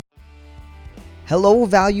Hello,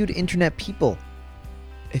 valued internet people.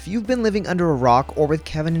 If you've been living under a rock or with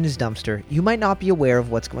Kevin in his dumpster, you might not be aware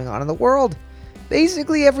of what's going on in the world.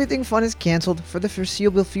 Basically, everything fun is canceled for the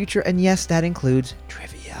foreseeable future, and yes, that includes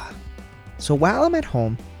trivia. So while I'm at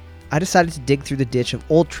home, I decided to dig through the ditch of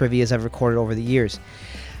old trivias I've recorded over the years.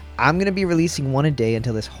 I'm going to be releasing one a day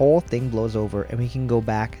until this whole thing blows over and we can go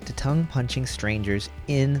back to tongue-punching strangers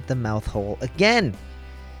in the mouth hole again.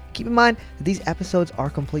 Keep in mind that these episodes are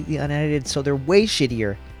completely unedited, so they're way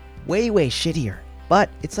shittier. Way shittier. But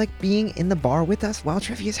it's like being in the bar with us while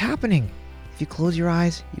trivia is happening. If you close your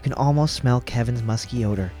eyes, you can almost smell Kevin's musky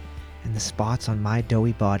odor and the spots on my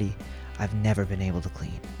doughy body I've never been able to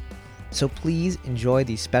clean. So please enjoy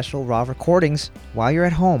these special raw recordings while you're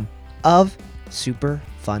at home of Super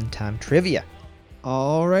Fun Time Trivia.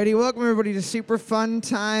 Alrighty, welcome everybody to Super Fun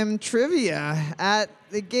Time Trivia at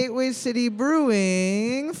the Gateway City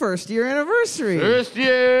Brewing first year anniversary. First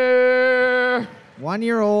year! 1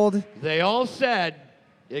 year old. They all said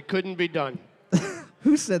it couldn't be done.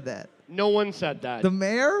 Who said that? No one said that. The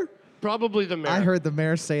mayor? Probably the mayor. I heard the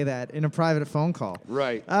mayor say that in a private phone call.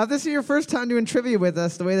 Right. If this is your first time doing trivia with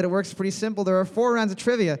us, the way that it works is pretty simple. There are 4 rounds of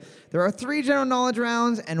trivia. There are 3 general knowledge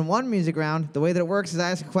rounds and 1 music round. The way that it works is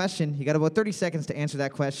I ask a question. You got about 30 seconds to answer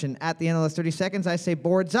that question. At the end of those 30 seconds, I say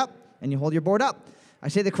boards up, and you hold your board up. I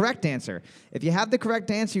say the correct answer. If you have the correct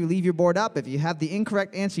answer, you leave your board up. If you have the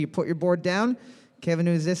incorrect answer, you put your board down. Kevin,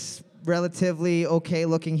 who is this relatively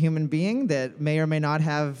okay-looking human being that may or may not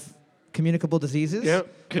have communicable diseases.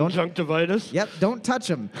 Yep, conjunctivitis. Yep, don't touch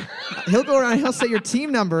him. He'll go around and he'll say your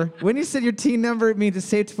team number. When you say your team number, it means it's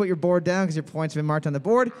safe to put your board down because your points have been marked on the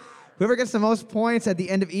board. Whoever gets the most points at the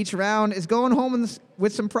end of each round is going home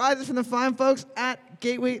with some prizes from the fine folks at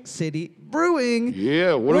Gateway City Brewing.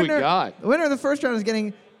 Yeah, what do we got? The winner of the first round is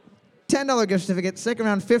getting $10 gift certificate, second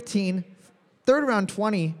round 15, third round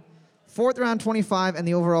 20, fourth round 25, and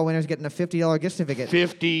the overall winner is getting a $50 gift certificate.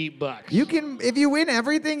 $50. You can, if you win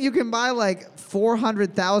everything, you can buy like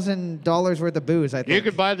 $400,000 worth of booze, I think. You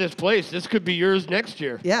could buy this place. This could be yours next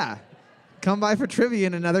year. Yeah. Come by for trivia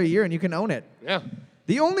in another year and you can own it. Yeah.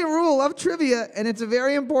 The only rule of trivia, and it's a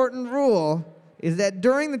very important rule, is that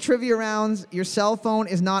during the trivia rounds, your cell phone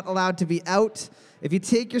is not allowed to be out. If you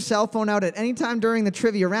take your cell phone out at any time during the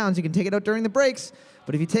trivia rounds, you can take it out during the breaks.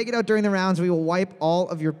 But if you take it out during the rounds, we will wipe all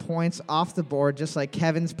of your points off the board, just like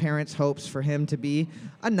Kevin's parents' hopes for him to be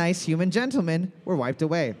a nice human gentleman were wiped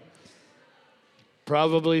away.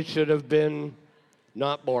 Probably should have been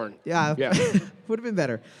not born. Yeah. Would have been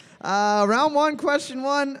better. Round 1, question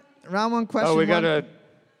 1. Round 1, question 1. Oh, we got to...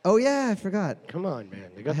 Oh, yeah, I forgot. Come on, man.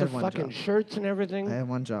 They got I the had one fucking job. shirts and everything. I have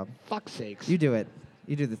one job. Fuck's sakes. You do it.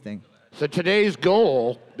 You do the thing. So today's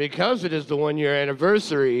goal, because it is the 1 year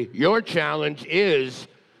anniversary, your challenge is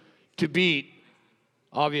to beat,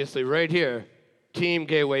 obviously right here, Team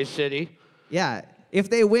Gateway City. Yeah. If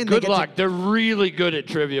they win, Good luck. They're really good at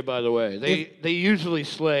trivia, by the way. They usually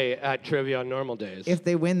slay at trivia on normal days. If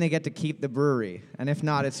they win, they get to keep the brewery. And if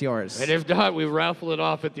not, it's yours. And if not, we raffle it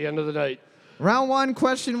off at the end of the night. Round 1,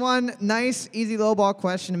 question 1. Nice, easy lowball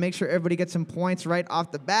question to make sure everybody gets some points right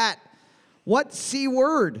off the bat. What C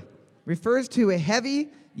word refers to a heavy,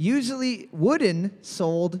 usually wooden,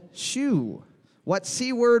 soled shoe? What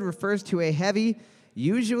C word refers to a heavy,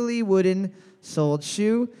 usually wooden, soled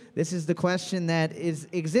shoe? This is the question that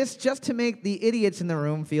exists just to make the idiots in the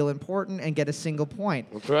room feel important and get a single point.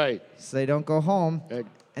 That's right. So they don't go home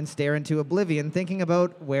and stare into oblivion thinking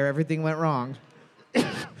about where everything went wrong.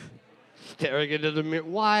 Staring into the mirror.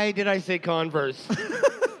 Why did I say Converse?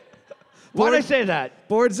 Why did I say that?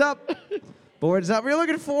 Boards up. Boards up. We're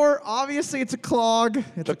looking for, obviously, it's a clog.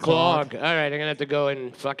 It's a clog. All right, I'm going to have to go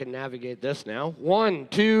and fucking navigate this now. 1,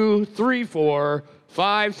 2, 3, 4,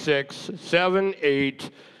 5, 6, 7, 8,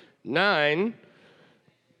 9.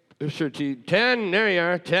 There's 13. 10. There you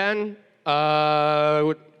are. 10.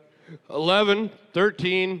 11,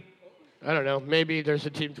 13. I don't know. Maybe there's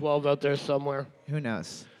a Team 12 out there somewhere. Who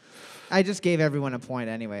knows? I just gave everyone a point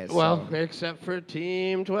anyways. Well, so. except for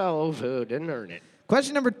Team 12, who didn't earn it.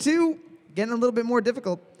 Question number 2, getting a little bit more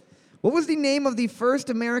difficult. What was the name of the first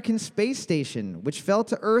American space station, which fell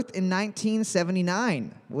to Earth in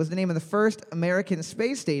 1979? What was the name of the first American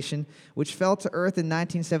space station, which fell to Earth in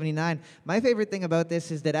 1979? My favorite thing about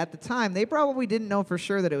this is that at the time, they probably didn't know for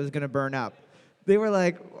sure that it was going to burn up. They were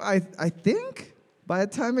like, I think by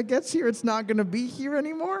the time it gets here, it's not going to be here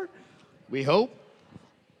anymore. We hope.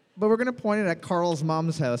 But we're going to point it at Carl's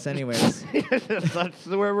mom's house anyways. That's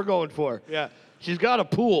where we're going for. Yeah. She's got a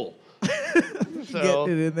pool. So.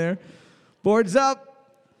 Getting it in there. Boards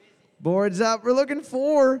up. Boards up. We're looking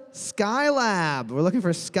for Skylab. We're looking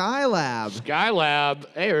for Skylab. Skylab.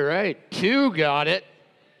 Hey, all right. 2 got it.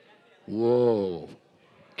 Whoa.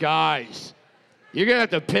 Guys, you're going to have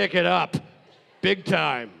to pick it up big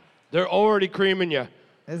time. They're already creaming you.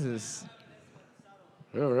 This is...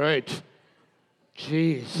 All right.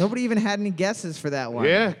 Jeez. Nobody even had any guesses for that one.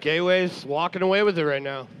 Yeah, Gayway's walking away with it right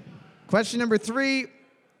now. Question number 3.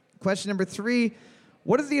 Question number 3.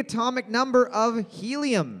 What is the atomic number of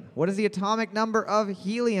helium? What is the atomic number of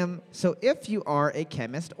helium? So if you are a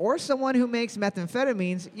chemist or someone who makes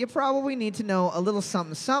methamphetamines, you probably need to know a little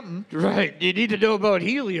something something. Right. You need to know about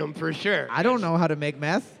helium for sure. I don't know how to make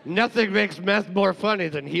meth. Nothing makes meth more funny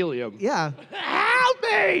than helium. Yeah. Help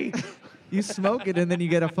me! You smoke it and then you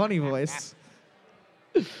get a funny voice.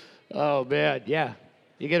 Oh, man, yeah.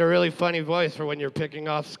 You get a really funny voice for when you're picking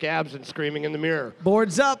off scabs and screaming in the mirror.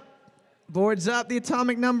 Boards up. Boards up. The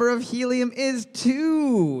atomic number of helium is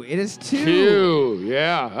 2. It is 2. 2,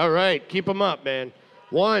 yeah. All right, keep them up, man.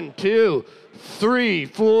 1, 2, 3,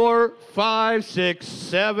 4, 5, 6,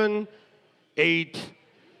 7, 8,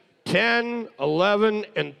 10, 11,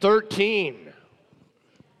 and 13.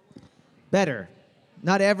 Better.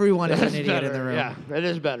 Not everyone is an That's idiot better. in the room. Yeah, that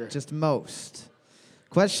is better. Just most.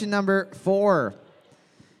 Question number 4.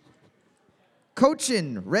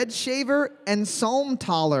 Cochin, red shaver, and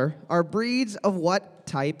Solmtaler are breeds of what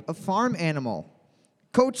type of farm animal?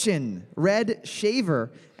 Cochin, red shaver,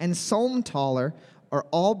 and Solmtaler are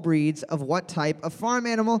all breeds of what type of farm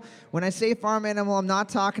animal? When I say farm animal, I'm not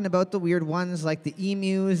talking about the weird ones like the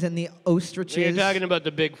emus and the ostriches. You're talking about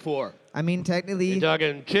the big 4. I mean, technically... You're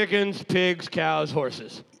talking chickens, pigs, cows,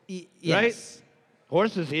 horses. Yes.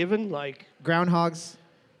 Horses even, like... Groundhogs.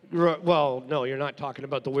 Well, no, you're not talking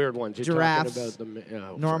about the weird ones. You're Giraffes, talking about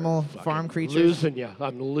the normal fucking farm creatures. Losing you.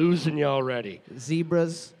 I'm losing you already.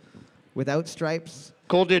 Zebras without stripes.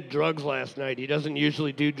 Cole did drugs last night. He doesn't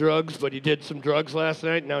usually do drugs, but he did some drugs last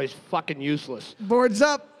night. Now he's fucking useless. Boards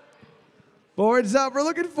up. Boards up. We're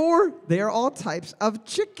looking for. They are all types of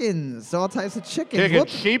chickens. All types of chickens. Chicken. Whoop.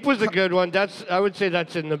 Sheep was a good one. I would say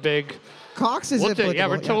that's in the big. Cox is applicable. Yeah,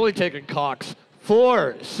 we're totally taking cocks.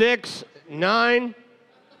 4, 6, 9.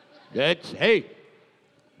 Hey.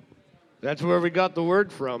 That's where we got the word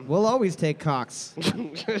from. We'll always take Cox.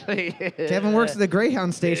 Kevin works at the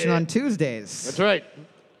Greyhound station on Tuesdays. That's right.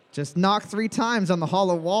 Just knock 3 times on the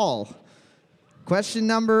hollow wall. Question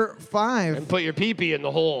number 5. And put your pee-pee in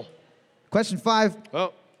the hole. Question 5.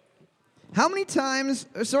 Oh. How many times,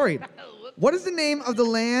 what is the name of the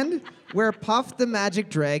land where Puff the Magic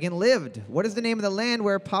Dragon lived? What is the name of the land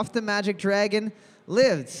where Puff the Magic Dragon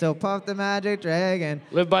lived? So Puff the Magic Dragon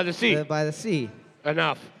Live by the sea. lived by the sea.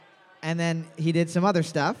 Enough. And then he did some other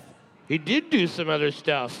stuff. He did do some other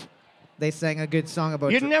stuff. They sang a good song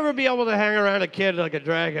about You'd never be able to hang around a kid like a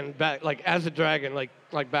dragon, as a dragon,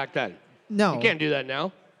 like back then. No. You can't do that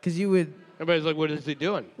now. Because you would, Everybody's like, what is he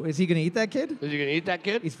doing? is he going to eat that kid? Is he going to eat that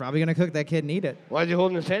kid? He's probably going to cook that kid and eat it. Why is he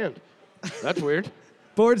holding his hand? That's weird.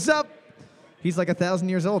 Boards up. He's like 1,000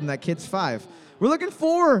 years old and that kid's 5. We're looking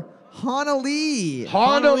for Honolulu.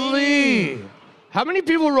 Honolulu. How many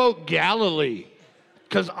people wrote Galilee?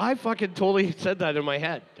 Because I fucking totally said that in my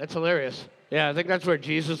head. That's hilarious. Yeah, I think that's where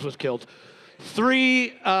Jesus was killed. 3,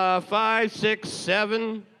 5, 6,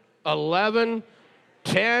 7, 11,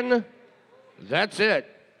 10. That's it.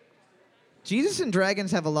 Jesus and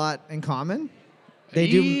dragons have a lot in common. They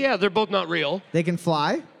do. Yeah, they're both not real. They can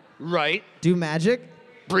fly, Right. do magic.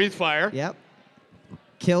 Breathe fire. Yep.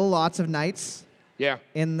 Kill lots of knights Yeah.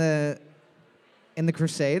 in the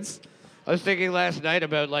Crusades. I was thinking last night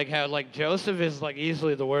about how Joseph is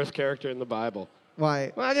easily the worst character in the Bible.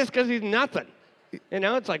 Why? Well, just because he's nothing. You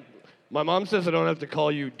know, it's like my mom says I don't have to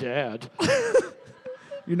call you dad.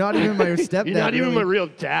 You're not even my stepdad. You're not even really. my real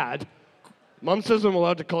dad. Mom says I'm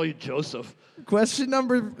allowed to call you Joseph. Question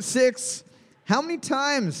number 6. How many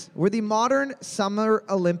times were the modern Summer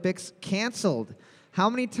Olympics canceled? How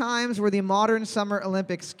many times were the modern Summer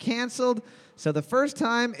Olympics canceled? So the first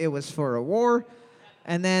time it was for a war,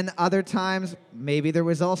 and then other times maybe there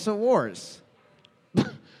was also wars.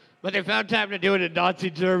 But they found time to do it in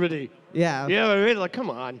Nazi Germany. Yeah. You know what I mean? Like,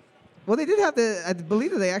 come on. Well, they did have I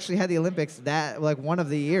believe that they actually had the Olympics one of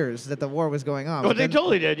the years that the war was going on. Oh, But they then-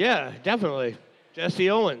 totally did. Yeah, definitely. Jesse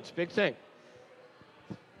Owens, big thing.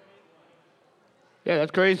 Yeah,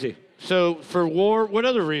 that's crazy. So for war, what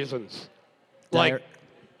other reasons? Like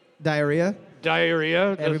Diarrhea.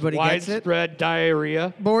 diarrhea. Everybody gets it? Widespread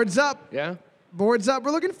diarrhea. Boards up. Yeah. Boards up.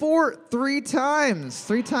 We're looking for 3 times.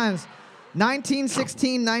 3 times.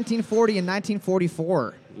 1916, 1940, and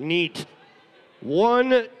 1944. Neat.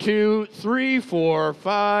 1, 2, 3, 4,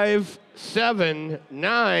 5, 7,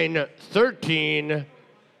 9, 13.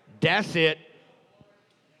 That's it.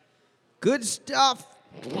 Good stuff.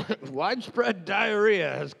 Widespread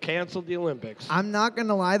diarrhea has canceled the Olympics. I'm not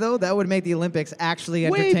gonna lie though, that would make the Olympics actually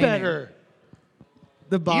Way entertaining. better.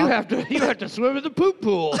 The You have to swim in the poop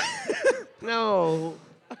pool. No.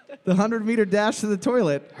 the 100-meter dash to the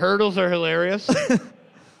toilet. Hurdles are hilarious.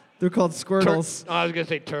 They're called squirtles. I was gonna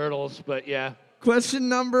say turtles, but yeah. Question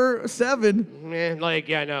number 7. No, I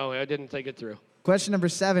didn't think it through. Question number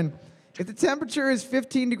 7. If the temperature is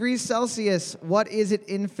 15 degrees Celsius, what is it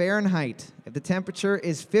in Fahrenheit? If the temperature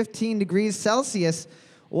is 15 degrees Celsius,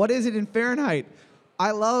 what is it in Fahrenheit?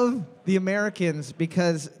 I love the Americans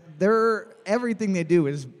because everything they do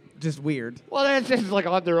is just weird. Well, that's just like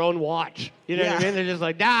on their own watch. You know what I Yeah. mean? They're just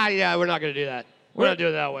like, we're not gonna do that. We're not doing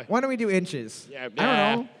it that way. Why don't we do inches? Yeah, I don't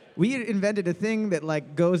nah. know. We invented a thing that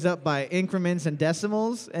like goes up by increments and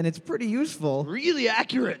decimals, and it's pretty useful. Really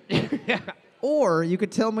accurate. Yeah. Or you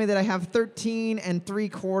could tell me that I have 13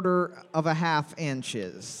 3/4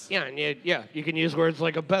 inches. Yeah, and you can use words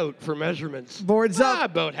like about for measurements. Boards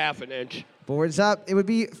up. About half an inch. Boards up. It would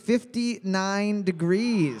be 59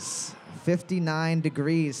 degrees. 59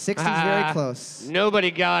 degrees. 60's very close.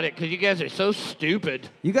 Nobody got it because you guys are so stupid.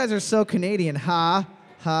 You guys are so Canadian. Ha.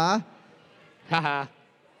 Ha. Haha.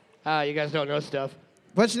 You guys don't know stuff.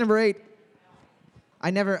 Question number 8.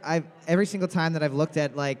 Every single time that I've looked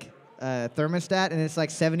at like thermostat and it's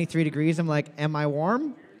like 73 degrees, I'm like, am I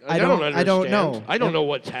warm? I don't understand. I don't know. I don't know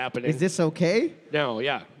what's happening. Is this okay? No,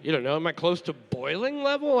 yeah. You don't know. Am I close to boiling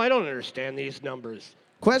level? I don't understand these numbers.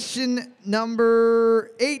 Question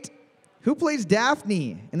number 8. Who plays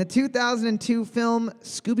Daphne in the 2002 film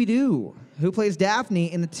Scooby-Doo? Who plays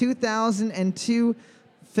Daphne in the 2002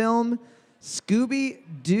 film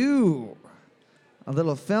Scooby-Doo? A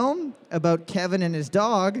little film about Kevin and his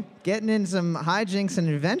dog getting in some hijinks and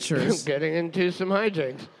adventures. Getting into some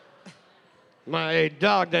hijinks. My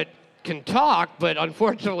dog that can talk, but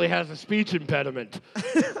unfortunately has a speech impediment.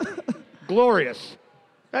 Glorious.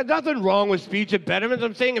 There's nothing wrong with speech impediments.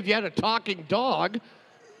 I'm saying if you had a talking dog,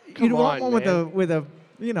 You'd want one man. with a,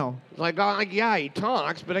 you know. Like, yeah, he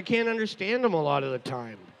talks, but I can't understand him a lot of the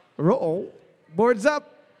time. Roll. Boards up.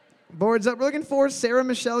 Boards up. We're looking for Sarah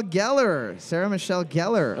Michelle Gellar. Sarah Michelle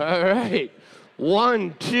Gellar. All right.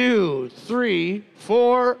 1, 2, 3,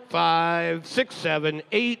 4, 5, 6, 7,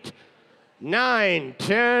 8, 9,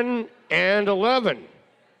 10, and 11.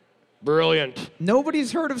 Brilliant.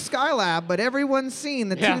 Nobody's heard of Skylab, but everyone's seen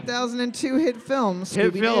the 2002 hit film Hit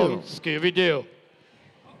Scooby-Doo. film, Scooby-Doo.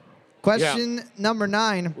 Question number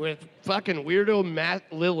 9. With fucking weirdo Matt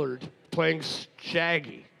Lillard playing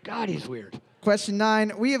Shaggy. God, he's weird. Question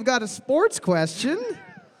 9. We have got a sports question.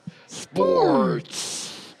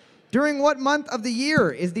 Sports. During what month of the year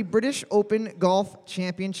is the British Open Golf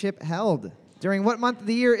Championship held? During what month of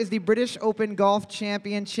the year is the British Open Golf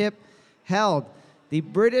Championship held? The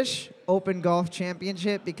British Open Golf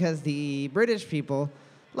Championship, because the British people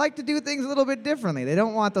like to do things a little bit differently. They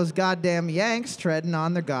don't want those goddamn Yanks treading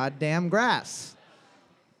on their goddamn grass.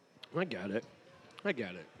 I got it.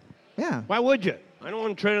 Yeah. Why would you? I don't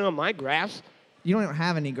want him treading on my grass. You don't even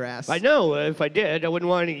have any grass. I know. If I did, I wouldn't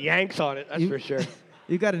want any Yanks on it. That's for sure.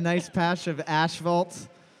 You got a nice patch of asphalt.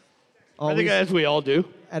 I Always think as we all do.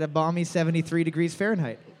 at a balmy 73 degrees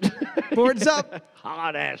Fahrenheit. Boards up.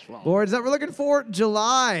 Hot asphalt. Boards up. We're looking for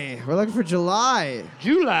July. We're looking for July.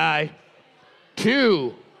 July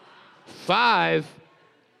 2, 5.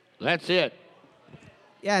 That's it.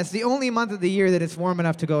 Yeah, it's the only month of the year that it's warm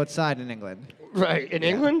enough to go outside in England. Right. In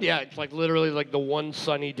England, yeah, it's like literally like the one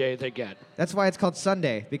sunny day they get. That's why it's called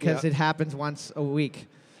Sunday, because Yeah. it happens once a week.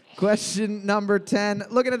 Question number 10.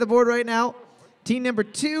 Looking at the board right now, team number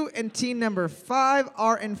 2 and team number 5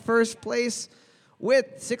 are in first place with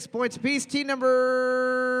 6 points apiece. Team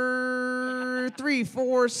number 3,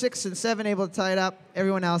 4, 6, and 7 able to tie it up.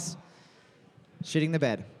 Everyone else shitting the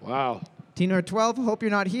bed. Wow. Team number 12, hope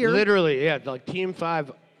you're not here. Literally, yeah, like Team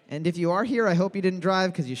 5. And if you are here, I hope you didn't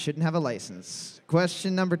drive because you shouldn't have a license.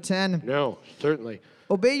 Question number 10. No, certainly.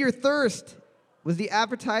 Obey your thirst was the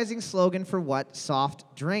advertising slogan for what soft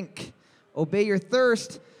drink? Obey your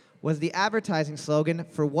thirst was the advertising slogan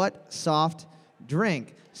for what soft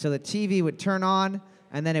drink? So the TV would turn on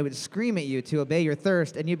and then it would scream at you to obey your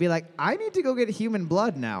thirst, and you'd be like, I need to go get human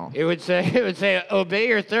blood now. It would say, obey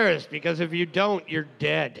your thirst, because if you don't, you're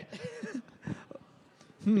dead.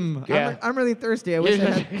 Yeah. I'm really thirsty. I wish I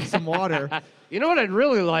had some water. You know what I'd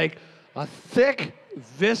really like? A thick,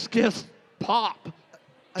 viscous pop.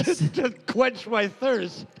 Just quench my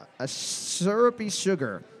thirst. A syrupy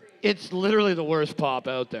sugar. It's literally the worst pop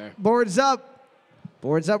out there. Boards up.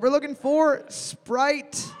 Boards up. We're looking for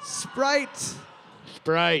Sprite. Sprite.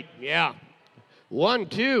 Sprite, yeah. 1,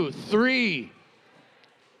 2, 3,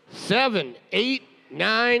 7, 8,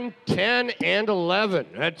 9, 10, and 11.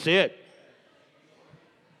 That's it.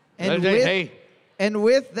 And That's it. with, Hey, and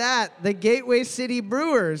with that, the Gateway City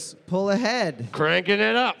Brewers pull ahead. cranking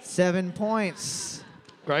it up. 7 points.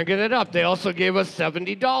 Cranking it up. They also gave us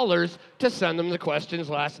 $70 to send them the questions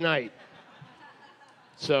last night.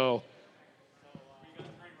 So,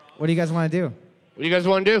 What do you guys want to do? what do you guys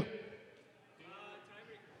want to do?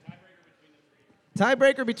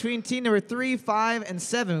 Tiebreaker between team number 3, 5, and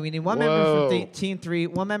 7. We need one member Whoa. from team 3,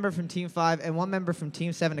 one member from team 5, and one member from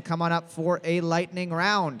team 7 to come on up for a lightning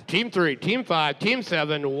round. Team 3, Team 5, Team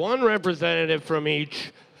 7, one representative from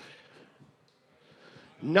each.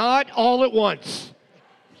 Not all at once.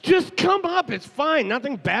 Just come up. It's fine.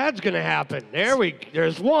 Nothing bad's going to happen.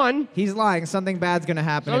 There's one. He's lying. Something bad's going to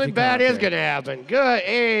happen. if Something you come bad up is here. going to happen. Good.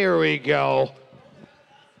 Here we go.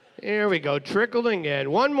 Here we go. Trickling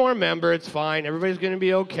in. One more member. It's fine. Everybody's going to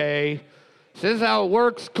be okay. This is how it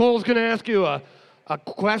works. Cole's going to ask you a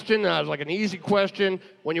question, like an easy question.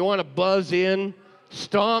 When you want to buzz in,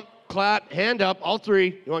 stomp, clap, hand up, all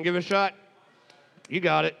three. You want to give it a shot? You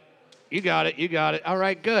got it. You got it. You got it. All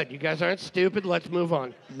right, good. You guys aren't stupid. Let's move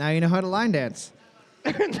on. Now you know how to line dance.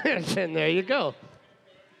 And there you go.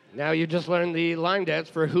 Now you just learned the line dance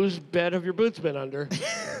for whose bed have your boots been under.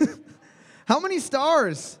 How many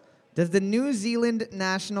stars does the New Zealand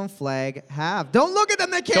national flag have? Don't look at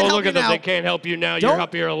them. They can't Don't help look you at them. now. They can't help you now. Don't- You're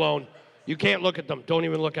up here alone. You can't look at them. Don't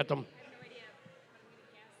even look at them.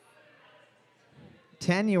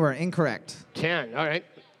 10, you are incorrect. 10. All right.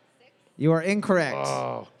 You are incorrect.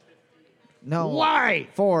 Oh. No. Why?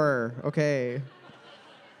 4. Okay.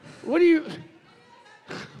 What do you...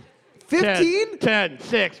 15? 10,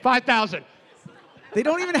 6, 5,000. They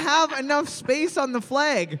don't even have enough space on the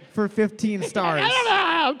flag for 15 stars. I don't know.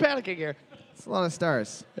 I'm panicking here. It's a lot of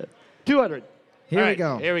stars. 200. Here All we right,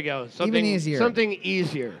 go. Here we go. Even easier. Something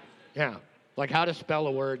easier. Yeah. Like how to spell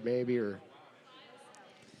a word, maybe, or...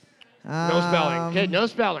 No spelling. Okay, no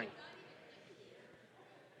spelling.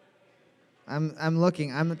 I'm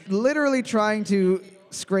looking. I'm literally trying to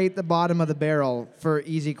scrape the bottom of the barrel for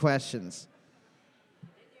easy questions.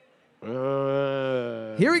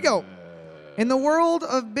 Here we go. In the world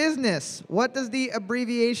of business, what does the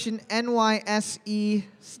abbreviation NYSE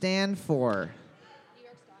stand for?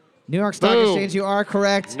 New York Stock Boom. Exchange. You are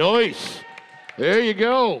correct. Nice. There you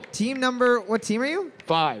go. Team number, what team are you?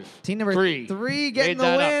 5. Team number 3. three getting Made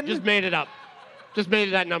the that win. Up. Just made it up. Just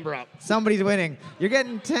made that number up. Somebody's winning. You're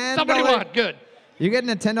getting $10. Somebody won. Good. You're getting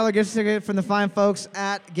a $10 gift certificate from the fine folks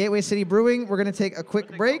at Gateway City Brewing. We're going to take a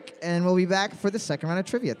quick break, and we'll be back for the second round of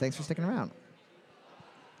trivia. Thanks for sticking around.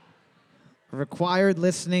 Required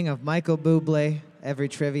listening of Michael Bublé every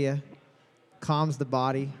trivia calms the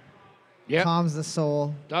body, Yep. calms the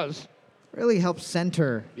soul, Does. really helps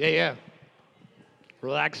center. Yeah, yeah.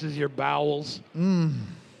 Relaxes your bowels.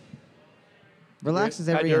 Relaxes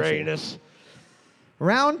and every your inch. anus.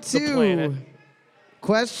 Round The planet. 2.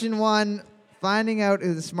 Question 1. Finding out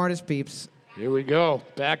who the smartest peeps. Here we go.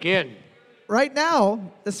 Back in. Right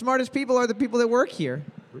now, the smartest people are the people that work here,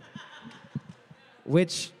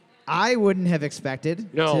 which I wouldn't have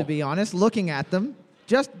expected, No. to be honest, looking at them,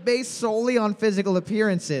 just based solely on physical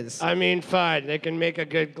appearances. I mean, fine. They can make a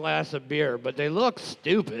good glass of beer, but they look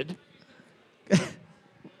stupid.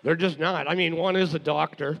 They're just not. I mean, one is a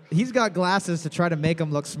doctor. He's got glasses to try to make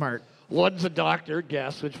him look smart. One's a doctor.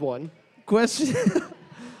 Guess which one? Question.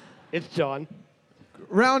 It's John.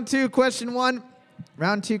 Round 2, question 1.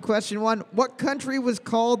 Round 2, question 1. What country was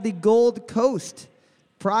called the Gold Coast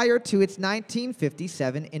prior to its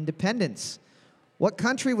 1957 independence? What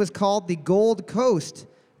country was called the Gold Coast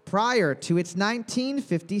prior to its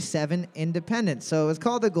 1957 independence? So it was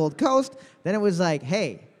called the Gold Coast. Then it was like,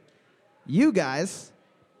 hey, you guys,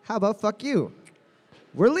 how about fuck you?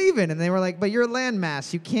 We're leaving. And they were like, but you're a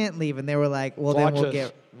landmass. You can't leave. And they were like, well, then Watch we'll us.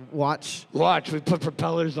 get... Watch. Watch, we put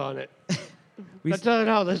propellers on it. That's not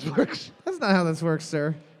how this works. That's not how this works,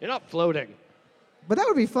 sir. You're not floating. But that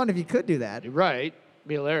would be fun if you could do that. You're right.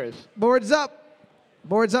 Be hilarious. Boards up.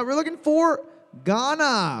 Boards up. We're looking for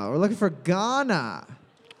Ghana. We're looking for Ghana.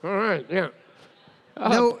 All right, yeah.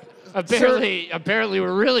 No, Apparently,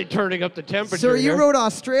 we're really turning up the temperature. Sir, you here. wrote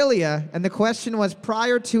Australia, and the question was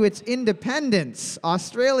prior to its independence.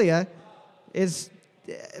 Australia is,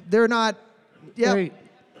 they're not, yeah. Wait.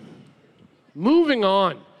 Moving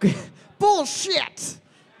on. Bullshit!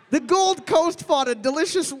 The Gold Coast fought a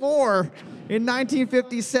delicious war in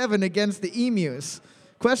 1957 against the Emus.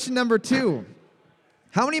 Question number 2.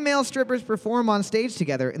 How many male strippers perform on stage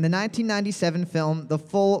together in the 1997 film The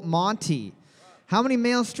Full Monty? How many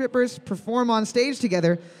male strippers perform on stage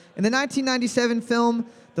together in the 1997 film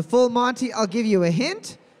The Full Monty? I'll give you a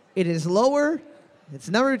hint. It is lower. It's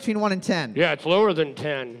a number between 1 and 10. Yeah, it's lower than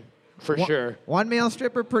 10, for sure. One male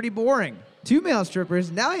stripper, pretty boring. 2 male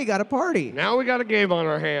strippers, now you got a party. Now we got a game on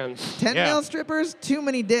our hands. 10 yeah. male strippers, too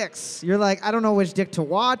many dicks. You're like, I don't know which dick to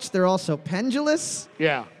watch. They're all so pendulous.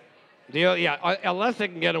 Yeah. Unless they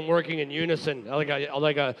can get them working in unison, like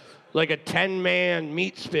a 10-man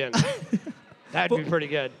meat spin. That'd be pretty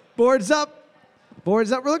good. Boards up.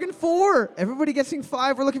 Boards up. We're looking 4. Everybody guessing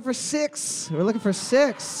 5. We're looking for 6. We're looking for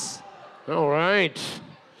 6. All right.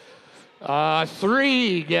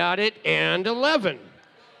 3 got it, and 11.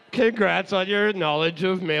 Congrats on your knowledge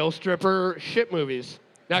of male stripper shit movies.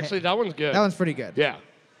 Actually, that one's good. That one's pretty good. Yeah.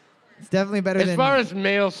 It's definitely better As than... far as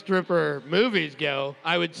male stripper movies go,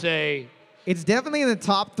 I would say... It's definitely in the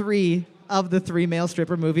top 3 of the 3 male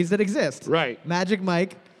stripper movies that exist. Right. Magic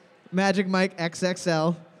Mike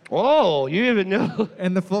XXL, Oh, you even know.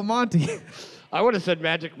 and The Full Monty. I would have said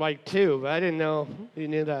Magic Mike too, but I didn't know you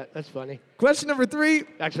knew that. That's funny. Question number 3.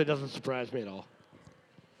 Actually, it doesn't surprise me at all.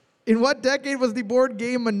 In what decade was the board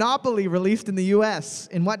game Monopoly released in the U.S.?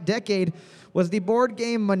 In what decade was the board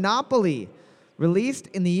game Monopoly released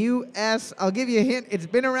in the U.S.? I'll give you a hint. It's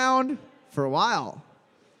been around for a while.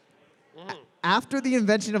 After the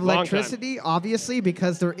invention of Long electricity, obviously,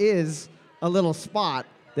 because there is a little spot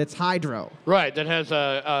that's hydro. Right, that has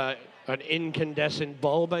an incandescent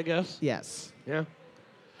bulb, I guess. Yes. Yeah.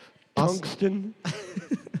 Also- Tungsten.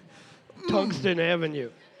 Tungsten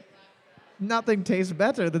Avenue. Nothing tastes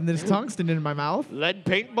better than this tungsten in my mouth. Lead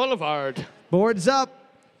Paint Boulevard. Boards up.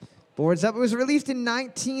 Boards up. It was released in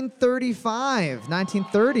 1935,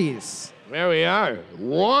 1930s. There we are.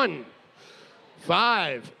 1,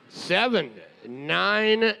 5, 7,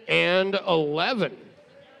 9, and 11.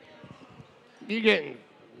 You're getting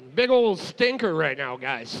big old stinker right now,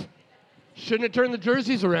 guys. Shouldn't have turned the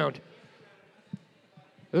jerseys around.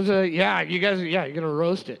 There's you're gonna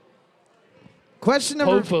roast it. Question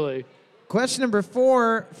number Hopefully. Question number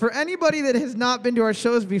 4. For anybody that has not been to our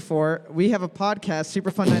shows before, we have a podcast, Super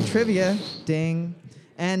Fun Time Trivia. Ding.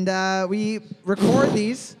 And we record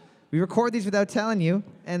these. We record these without telling you,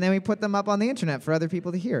 and then we put them up on the internet for other people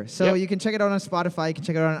to hear. So Yep. you can check it out on Spotify. You can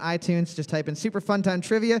check it out on iTunes. Just type in Super Fun Time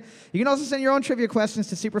Trivia. You can also send your own trivia questions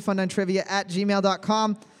to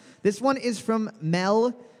superfuntimetrivia@gmail.com. This one is from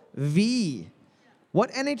Mel V. What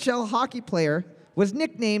NHL hockey player was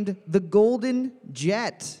nicknamed the Golden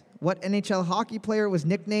Jet? What NHL hockey player was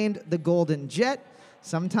nicknamed the Golden Jet?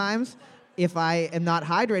 Sometimes, if I am not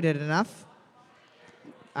hydrated enough,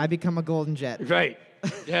 I become a Golden Jet. Right.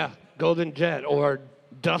 Yeah. Golden Jet or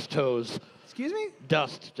Dust Hose. Excuse me?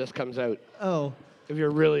 Dust just comes out Oh, if you're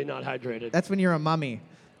really not hydrated. that's when you're a mummy.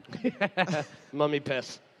 Mummy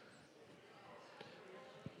piss.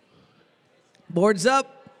 Boards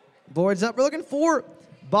up. Boards up. We're looking for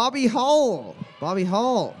Bobby Hull. Bobby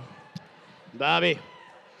Hull. Bobby.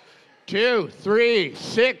 2, 3,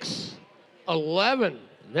 6, 11.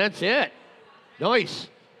 That's it. Nice.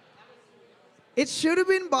 It should have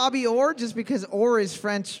been Bobby Orr just because Orr is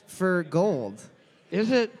French for gold. Is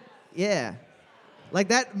it? Yeah. Like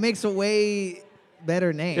that makes a way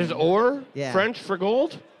better name. Is or Yeah. French for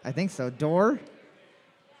gold? I think so. Door?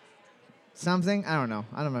 Something? I don't know.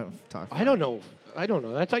 I don't know what to talk. I don't know.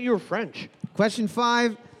 I thought you were French. Question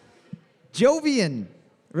 5. Jovian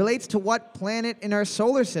relates to what planet in our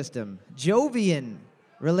solar system? Jovian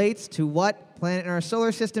relates to what planet in our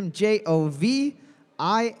solar system? Jovian.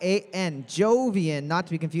 Jovian, not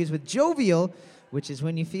to be confused with jovial, which is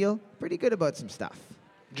when you feel pretty good about some stuff.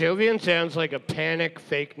 Jovian sounds like a panic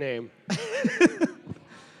fake name.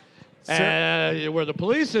 We're the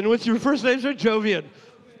police, and what's your first name, sir? Jovian.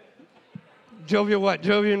 Jovian what?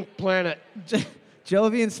 Jovian planet.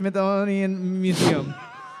 Jovian Smithsonian Museum.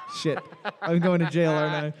 Shit. I'm going to jail,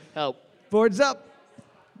 aren't I? Help. Boards up.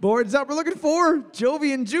 Boards up. We're looking for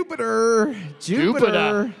Jovian Jupiter.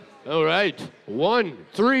 Jupiter. All right. 1,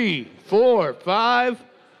 3, 4, 5,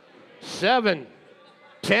 7,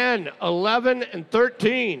 10, 11, and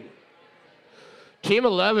 13. Team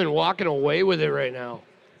 11 walking away with it right now.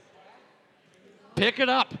 Pick it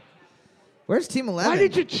up. Where's Team 11? Why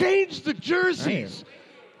did you change the jerseys?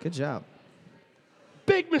 Good job.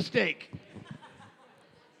 Big mistake.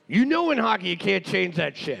 You know in hockey you can't change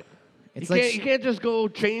that shit. It's You can't just go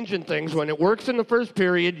changing things. When it works in the first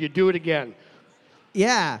period, you do it again.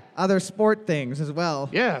 Yeah, other sport things as well.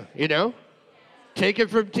 Yeah, you know? Take it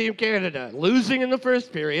from Team Canada. Losing in the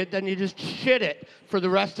first period, then you just shit it for the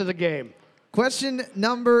rest of the game. Question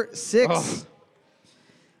number 6. Oh.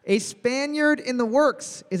 A Spaniard in the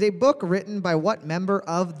Works is a book written by what member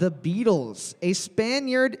of the Beatles? A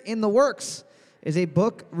Spaniard in the Works is a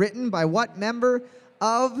book written by what member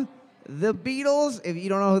of the Beatles? If you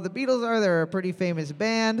don't know who the Beatles are, they're a pretty famous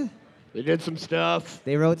band. They did some stuff.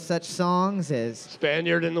 They wrote such songs as...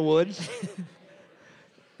 Spaniard in the Woods.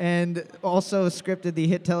 And also scripted the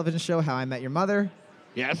hit television show How I Met Your Mother.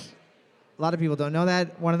 Yes. A lot of people don't know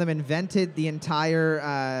that. One of them invented the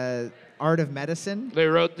entire art of medicine. They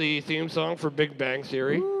wrote the theme song for Big Bang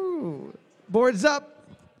Theory. Ooh. Boards up.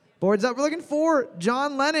 Boards up. We're looking for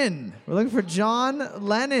John Lennon. We're looking for John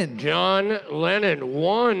Lennon. John Lennon.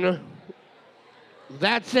 1.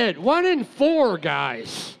 That's it. 1 in 4,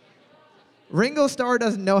 guys. Ringo Starr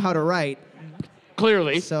doesn't know how to write,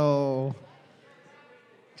 Clearly. so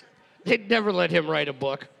They'd never let him write a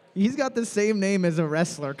book. he's got the same name as a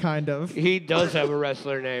wrestler, kind of. He does have a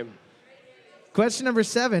wrestler name. Question number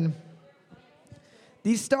 7.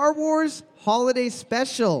 The Star Wars Holiday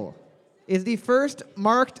Special is the first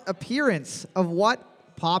marked appearance of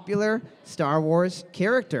what popular Star Wars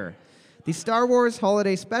character? The Star Wars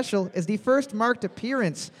Holiday Special is the first marked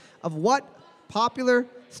appearance of what popular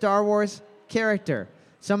Star Wars character?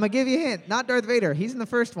 So I'm going to give you a hint. Not Darth Vader. He's in the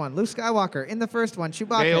first one. Luke Skywalker in the first one. Nailed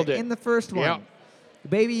Chewbacca it. in the first one. Yep.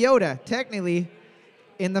 Baby Yoda, technically,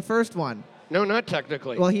 in the first one. No, not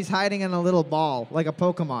technically. Well, he's hiding in a little ball, like a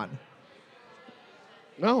Pokemon.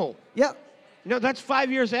 No. Yep. No, that's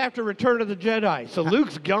 5 years after Return of the Jedi. So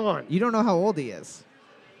Luke's gone. You don't know how old he is.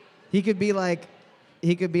 He could be like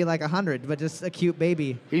 100, but just a cute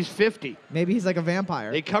baby. He's 50. Maybe he's like a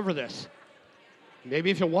vampire. They cover this.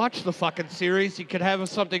 Maybe if you watch the fucking series, you could have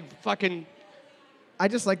something fucking I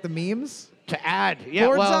just like the memes. to add. Yeah,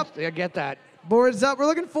 Boards well, up. I get that. Boards up. We're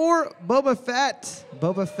looking for Boba Fett.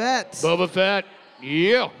 Boba Fett. Boba Fett.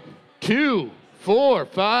 Yeah. 2, 4,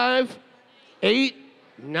 5, 8,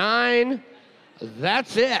 9.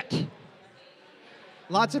 That's it.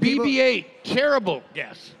 Lots of people. BB-8. Terrible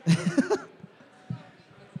guess.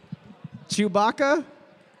 Chewbacca,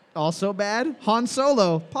 also bad. Han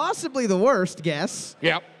Solo, possibly the worst guess.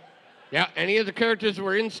 Yep. Yeah, any of the characters who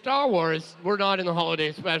were in Star Wars were not in the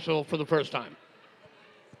holiday special for the first time.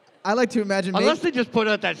 I like to imagine Unless they just put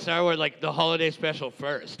out that Star Wars, like, the holiday special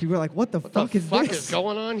first. people are like, what the What fuck the is fuck this? is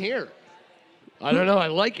going on here? I don't know. I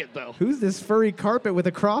like it, though. Who's this furry carpet with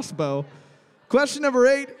a crossbow? Question number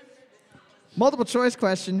 8. Multiple choice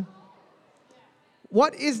question.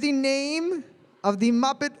 What is the name of the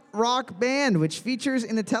Muppet Rock Band which features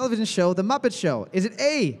in the television show The Muppet Show? Is it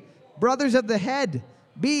A, Brothers of the Head,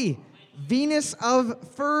 B, Venus of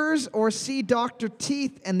Furs, or C, Dr.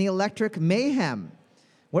 Teeth and the Electric Mayhem?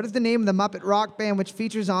 What is the name of the Muppet Rock Band which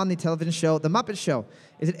features on the television show The Muppet Show?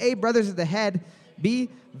 Is it A, Brothers of the Head, B,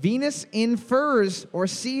 Venus in Furs, or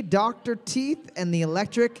C, Dr. Teeth and the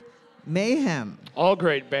Electric Mayhem? All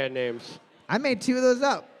great band names. I made 2 of those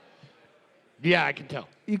up. Yeah, I can tell.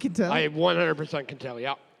 You can tell. I 100% can tell,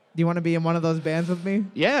 yeah. Do you want to be in one of those bands with me?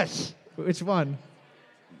 Yes. Which one?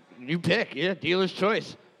 You pick. Yeah, dealer's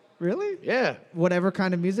choice. Really? Yeah. Whatever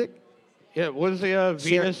kind of music? Yeah, what is the Cher.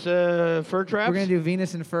 Venus fur traps? We're going to do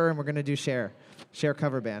Venus and Fur, and we're going to do Cher. Cher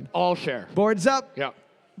cover band. All share. Boards up. Yeah.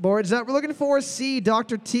 Boards up. We're looking for C,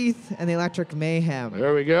 Dr. Teeth and the Electric Mayhem.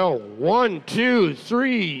 There we go. 1, 2,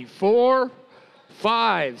 3, 4,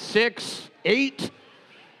 5, 6, 8,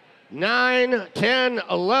 9, 10,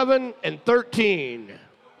 11, and 13.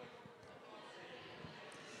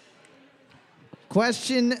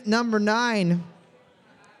 Question number 9.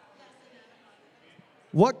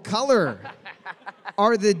 What color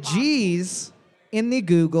are the G's in the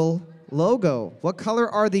Google logo? What color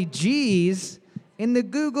are the G's in the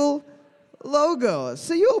Google logo?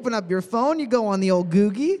 So you open up your phone, you go on the old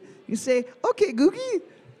Googie, you say, okay, Googie,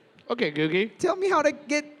 Okay, Googie. tell me how to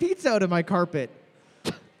get pizza out of my carpet.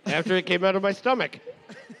 After it came out of my stomach.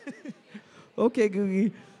 Okay,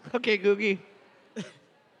 Googie, Okay, Googie.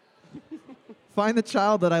 find the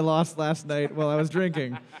child that I lost last night while I was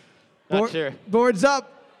drinking. Not sure. Boards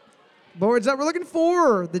up. Boards up. We're looking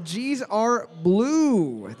for the G's are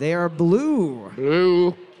blue. They are blue.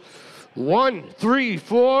 Blue. 1, 3,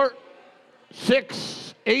 4,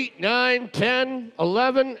 6, 8, 9, 10,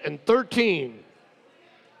 11, and 13.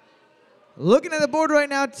 Looking at the board right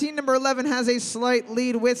now, team number 11 has a slight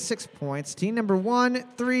lead with 6 points. Team number 1,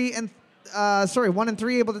 3, and 1 and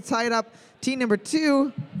 3 able to tie it up. Team number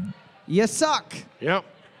 2, you suck. Yep.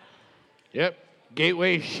 Yep.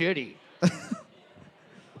 Gateway shitty.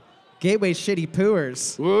 Gateway shitty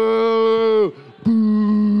pooers. Whoa.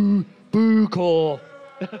 Boo. Boo, Cole.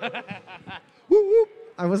 Whoop, whoop.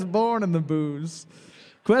 I was born in the booze.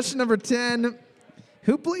 Question number 10.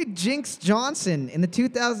 Who played Jinx Johnson in the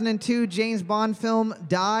 2002 James Bond film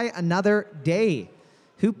Die Another Day?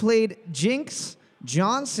 Who played Jinx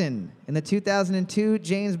Johnson in the 2002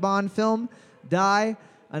 James Bond film Die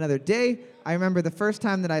Another Day? I remember the first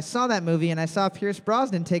time that I saw that movie and I saw Pierce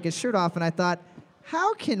Brosnan take his shirt off and I thought,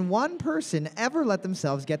 how can one person ever let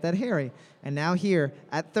themselves get that hairy? And now here,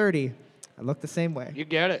 at 30, I look the same way. You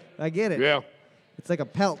get it. I get it. Yeah. It's like a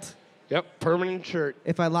pelt. Yep, permanent shirt.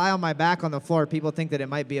 If I lie on my back on the floor, people think that it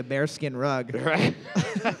might be a bearskin rug. Right.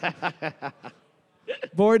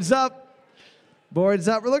 Boards up. Boards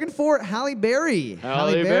up. We're looking for Halle Berry.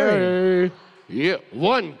 Halle Berry. Yeah.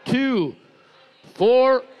 1, 2,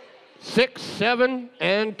 4, 6, 7,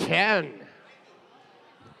 and 10.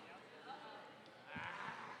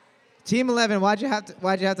 Team 11, why'd you have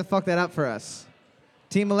to fuck that up for us?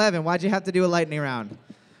 Team 11, why'd you have to do a lightning round?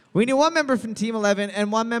 We need one member from Team 11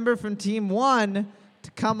 and one member from Team 1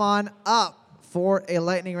 to come on up for a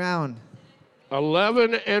lightning round.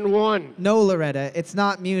 11 and 1. No, Loretta, it's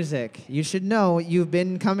not music. You should know you've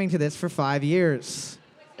been coming to this for 5 years.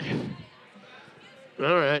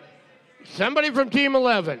 All right. Somebody from Team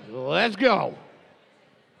 11. Let's go.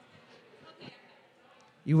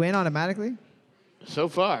 You win automatically? So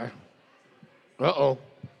far. Uh-oh.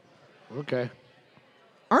 Okay.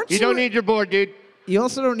 Aren't You don't need your board, dude. You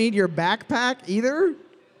also don't need your backpack either?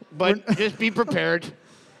 But just be prepared.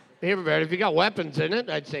 Be prepared. If you got weapons in it,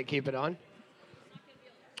 I'd say keep it on.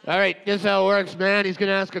 All right, this is how it works, man. He's going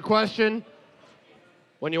to ask a question.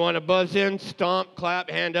 When you want to buzz in, stomp, clap,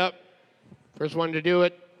 hand up. First one to do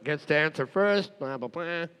it gets to answer first. Blah, blah,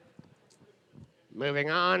 blah. Moving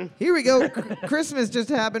on, Here we go. Christmas just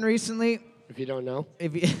happened recently. if you don't know.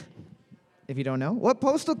 If you don't know, what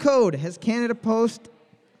postal code has Canada Post?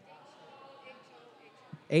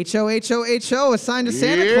 HO assigned to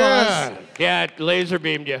Santa Claus. Yeah, it laser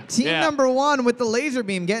beamed you. Team Yeah. number 1 with the laser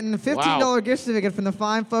beam getting a $15 Wow. gift certificate from the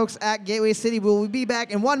fine folks at Gateway City. We'll be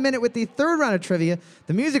back in 1 minute with the third round of trivia,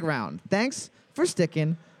 the music round. Thanks for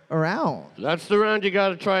sticking around. That's the round you got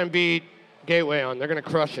to try and beat Gateway on. They're going to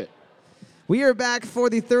crush it. We are back for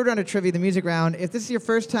the third round of trivia, the music round. If this is your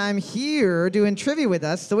first time here doing trivia with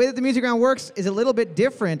us, the way that the music round works is a little bit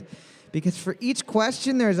different because for each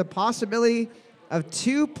question, there's a possibility of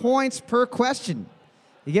 2 points per question.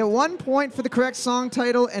 You get 1 point for the correct song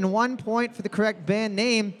title and 1 point for the correct band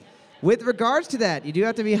name. With regards to that, you do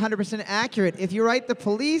have to be 100% accurate. If you write The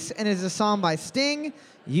Police and it's a song by Sting,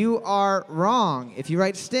 you are wrong. If you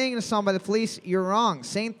write Sting and a song by The Police, you're wrong.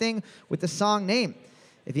 Same thing with the song name.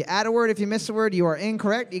 If you add a word, if you miss a word, you are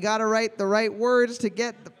incorrect. You got to write the right words to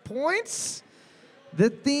get the points. The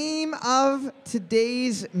theme of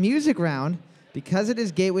today's music round, because it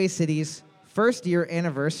is Gateway City's first year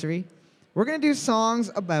anniversary, we're going to do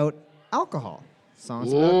songs about alcohol.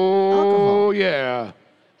 Songs about alcohol. Oh, yeah.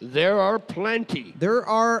 There are plenty. There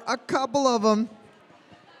are a couple of them.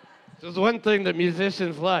 There's one thing that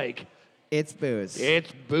musicians like. It's booze.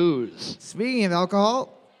 It's booze. Speaking of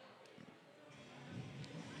alcohol,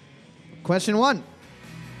 question 1.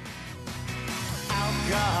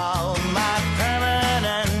 Alcohol, my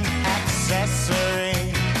permanent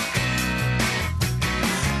accessory.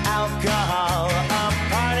 Alcohol, a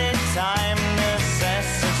party time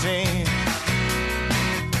necessity.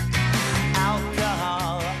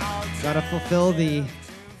 Alcohol, Got to fulfill the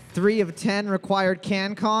 3 of 10 required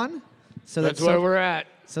CanCon. So That's where we're at.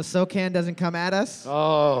 So SoCan doesn't come at us.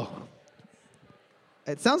 Oh.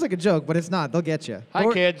 It sounds like a joke, but it's not. They'll get you.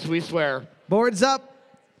 Hi, kids. We swear. Boards up.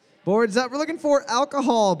 Boards up. We're looking for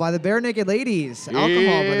Alcohol by the Bare Naked Ladies. Alcohol by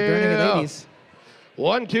the Bare Naked Yeah. Ladies.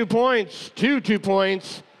 1, 2 points. 2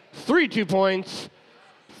 points. 3 2 points.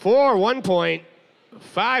 4 1 point.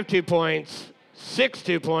 5 2 points. 6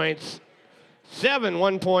 2 points. 7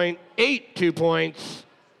 1 point. 8 2 points.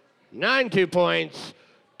 9 2 points.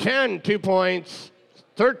 10 2 points.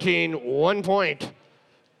 13 1 point.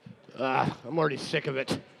 I'm already sick of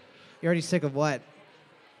it. You're already sick of what?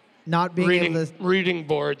 Not being able to Reading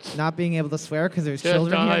boards. not being able to swear because there's Just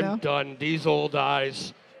children here I'm now. done. These old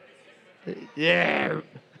eyes. Yeah.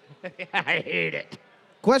 I hate it.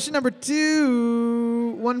 Question number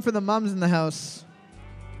 2. One for the mums in the house.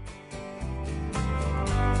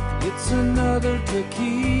 It's another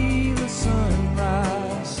tequila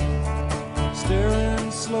sunrise,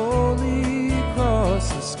 staring slowly across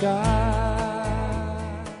the sky.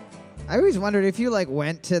 I always wondered if you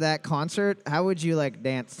went to that concert, how would you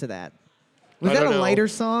dance to that? Was I that a don't know. lighter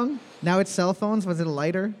song? Now it's cell phones. Was it a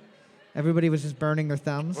lighter? Everybody was just burning their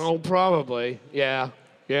thumbs. Oh, probably. Yeah.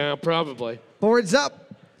 Yeah, probably. Boards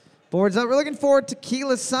up. Boards up. We're looking for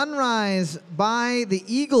Tequila Sunrise by the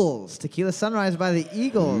Eagles. Tequila Sunrise by the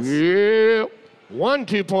Eagles. Yeah. 1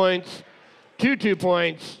 2 points, 2 2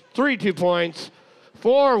 points, 3 2 points,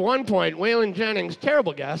 4 1 point. Waylon Jennings,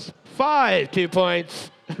 terrible guess. 5 2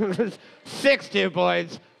 points, 6 2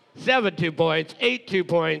 points, 7 2 points, 8 2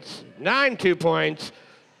 points, 9 2 points,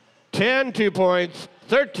 10 2 points,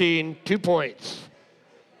 13 2 points.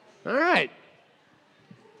 All right.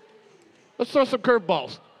 Let's throw some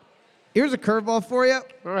curveballs. Here's a curveball for you.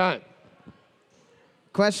 All right.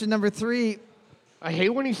 Question number 3. I hate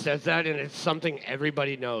when he says that and it's something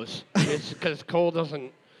everybody knows. It's because Cole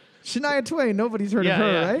doesn't. Shania Twain, nobody's heard of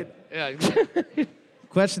her, right? Yeah.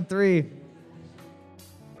 Question 3.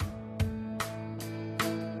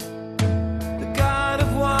 The god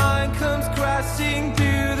of wine comes crashing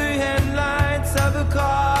through the headlights of a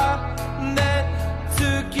car that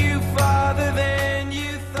took you farther than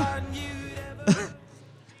you thought you'd ever.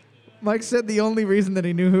 Mike said the only reason that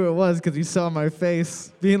he knew who it was because he saw my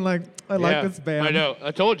face, being like, I like this band. I know.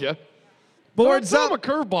 I told you. Boards I'm a up.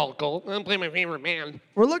 curveball, Cole. I'm playing my favorite band.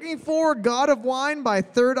 We're looking for God of Wine by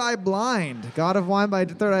Third Eye Blind. God of Wine by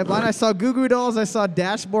Third Eye Blind. I saw Goo Goo Dolls. I saw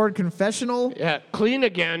Dashboard Confessional. Yeah. Clean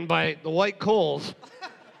Again by the White Coals.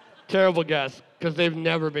 Terrible guess because they've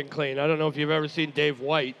never been clean. I don't know if you've ever seen Dave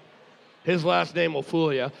White. His last name will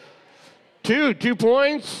fool you. 2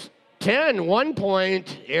 points. 10 1 point.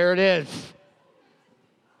 Here it is.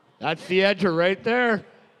 That's the edger right there.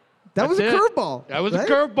 That was a That's it. curveball. That was right?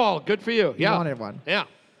 a curveball. Good for you. Yeah. wanted one. Yeah.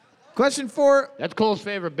 Question 4, That's Cole's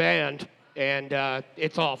favorite band, and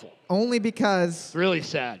it's awful. only because It's really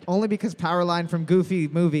sad. Powerline from Goofy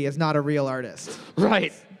movie is not a real artist.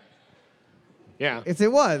 Right. Yeah. If it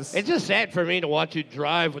was. It's just sad for me to watch you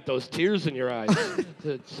drive with those tears in your eyes.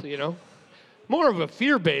 It's, more of a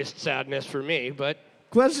fear-based sadness for me, but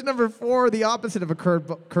Question number 4, the opposite of a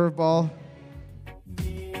curveball.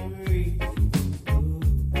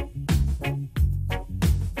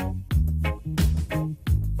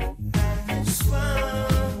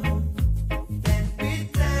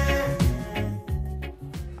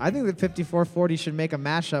 I think that 5440 should make a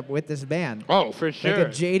mashup with this band. oh, for sure. Like a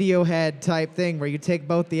Radiohead type thing where you take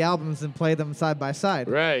both the albums and play them side by side.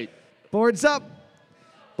 Right. Boards up.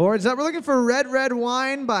 Boards up. We're looking for Red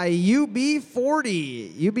Wine by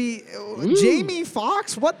UB40. Jamie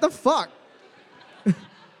Foxx? What the fuck?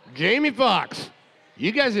 Jamie Foxx,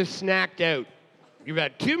 you guys have snacked out. You've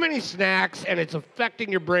had too many snacks, and it's affecting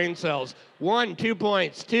your brain cells. 1 2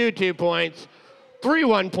 points, 2 2 points, 3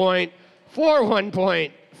 1 point, 4 1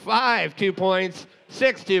 point, 5 2 points,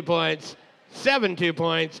 6 2 points, 7 2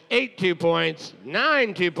 points, 8 2 points,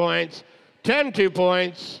 9 2 points, 10 2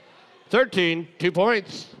 points, 13 2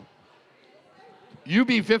 points. UB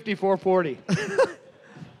 5440.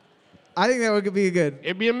 I think that would be good.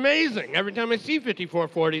 It'd be amazing. Every time I see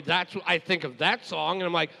 5440, that's what I think of that song, and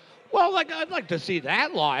I'm like, well, I'd like to see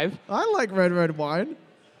that live. I like Red Wine.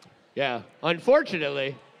 Yeah.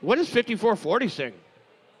 Unfortunately, what does 5440 sing?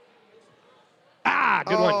 Ah,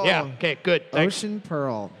 good one. Yeah. Okay, good. Thanks. Ocean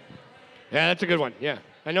Pearl. Yeah, that's a good one. Yeah.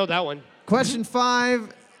 I know that one. Question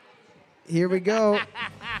 5. Here we go.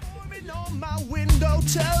 On my window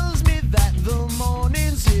tells me that the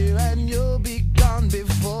morning's here and you'll be gone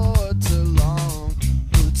before too long.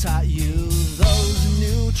 Who taught you those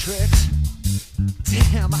new tricks?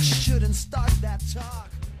 Damn, I shouldn't start that talk.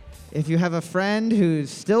 If you have a friend who's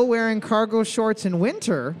still wearing cargo shorts in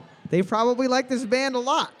winter, they probably like this band a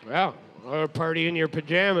lot. Wow. Or a party in your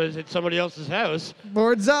pajamas at somebody else's house.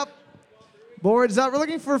 Boards up. Boards up. We're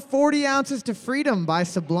looking for 40 Ounces to Freedom by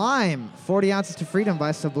Sublime. 40 Ounces to Freedom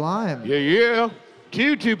by Sublime. Yeah.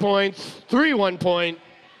 2 2 points, 3 1 point,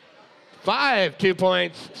 5 2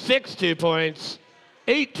 points, 6 2 points,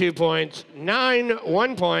 8 2 points, 9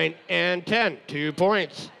 1 point, and 10 2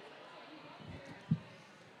 points.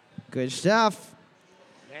 Good stuff.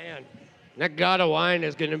 Man, that God of Wine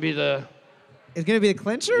is going to be the... It's going to be the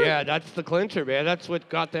clincher? Yeah, that's the clincher, man. That's what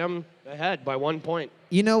got them ahead by 1 point.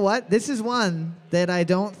 You know what? This is one that I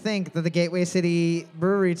don't think that the Gateway City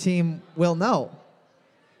Brewery team will know.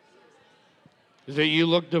 Is it you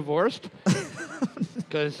look divorced?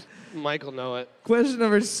 Because Mike will know it. Question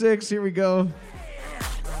number 6. Here we go.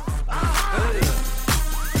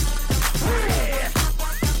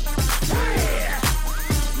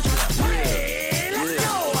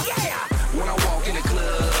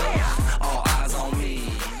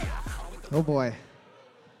 Oh boy.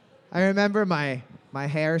 I remember my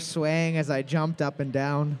hair swaying as I jumped up and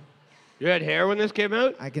down. You had hair when this came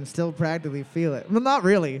out? I can still practically feel it. Well, not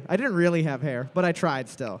really. I didn't really have hair, but I tried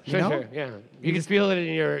still. You know? Sure, yeah. You can feel it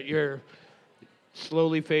in your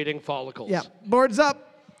slowly fading follicles. Yeah. Boards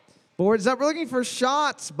up. Boards up. We're looking for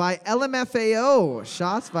Shots by LMFAO.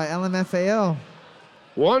 Shots by LMFAO.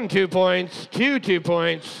 1 2 points, 2 2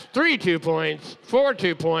 points, 3 2 points, 4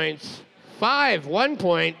 2 points, 5 1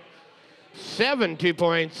 point, 7 2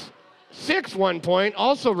 points, 6 1 point,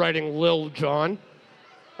 also writing Lil Jon.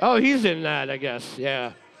 Oh, he's in that, I guess,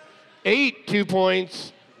 yeah. 8 2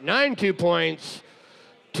 points, 9 2 points,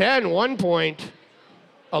 10 1 point,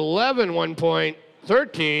 11 1 point,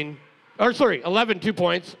 11 2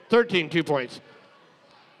 points, 13 2 points.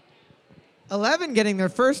 11 getting their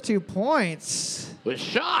first 2 points. With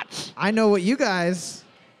shots. I know what you guys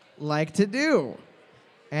like to do.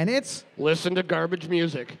 And it's Listen to garbage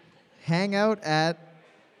music. hang out at,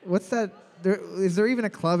 what's that? Is there even a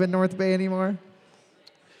club in North Bay anymore?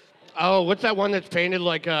 Oh, what's that one that's painted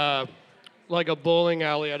like a bowling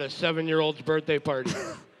alley at a 7-year-old's birthday party?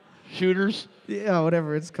 Shooters? Yeah,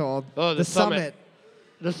 whatever it's called. Oh, the Summit.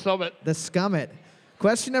 The Summit. The Scummit.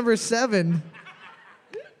 Question number 7.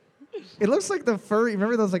 It looks like the furry,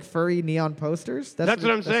 remember those like furry neon posters? That's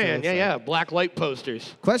what I'm it saying. looks Yeah, like. yeah. Black light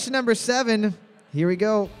posters. Question number 7. Here we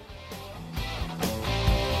go.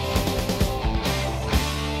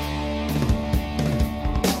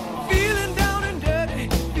 Feeling down and dirty,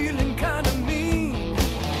 feeling kind of mean.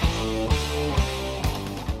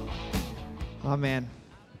 Oh man.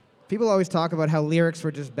 People always talk about how lyrics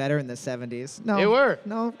were just better in the 70s. No. They were.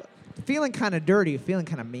 No. Feeling kind of dirty, feeling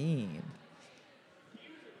kind of mean.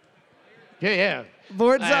 Yeah, yeah.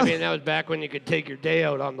 Boards I up. mean, that was back when you could take your day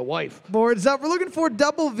out on the wife. Boards up. We're looking for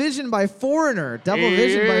Double Vision by Foreigner. Double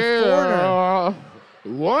Vision by Foreigner.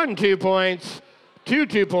 1 2 points, 2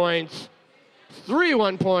 2 points, 3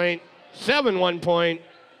 1 point, 7 1 point,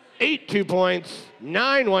 8 2 points,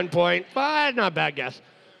 9 1 point, 5, not a bad guess.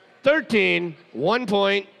 13 1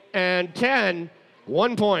 point, and 10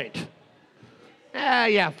 1 point.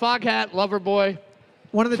 Yeah, Foghat, Loverboy.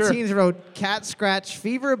 One of the Sure. teams wrote Cat Scratch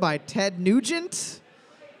Fever by Ted Nugent,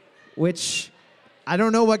 which I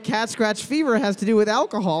don't know what cat scratch fever has to do with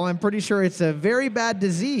alcohol. I'm pretty sure it's a very bad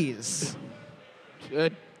disease.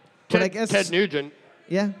 Ted, But I guess- Ted Nugent,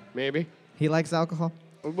 Yeah, maybe. he likes alcohol.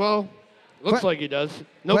 Well, looks Que- like he does.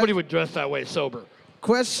 Nobody que- would dress that way sober.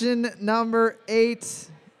 Question number 8.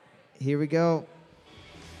 Here we go.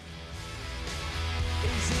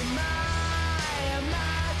 Is it my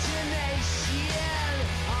imagination,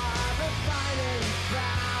 or have I finally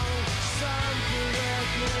found something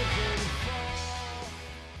worth living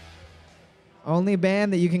for? Only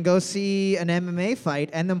band that you can go see an MMA fight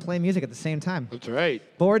and then play music at the same time. That's right.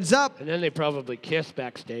 Boards up. And then they probably kiss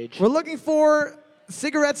backstage. We're looking for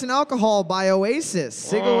Cigarettes and Alcohol by Oasis.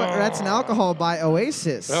 Cigarettes and Alcohol by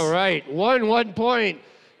Oasis. All right, 1 point.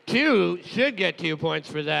 2 should get 2 points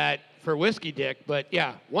for that for Whiskey Dick, but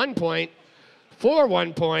yeah, 1 point. 4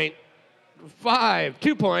 1 point. 5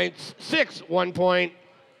 2 points. 6 1 point.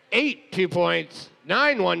 8 2 points.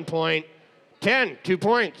 9 1 point. 10 2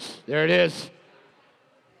 points. There it is.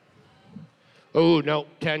 Oh no,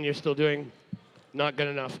 10 you're still doing not good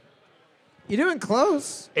enough. You're doing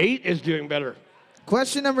close. 8 is doing better.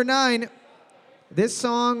 Question number 9. This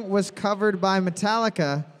song was covered by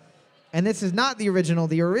Metallica, and this is not the original.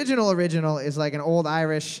 The original is like an old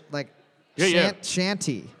Irish, like, Yeah.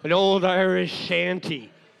 shanty. An old Irish shanty.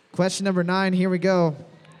 Question number 9, here we go.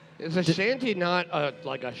 Is a shanty not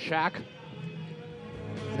like a shack?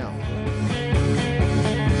 No.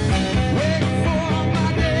 Wait for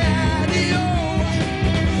my daddy, oh.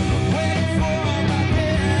 Wait for my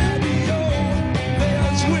daddy, oh.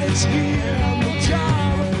 There's whiskey in the jar.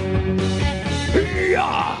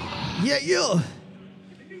 Yeah, yeah.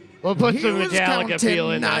 We'll put some Metallica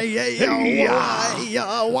feel in that.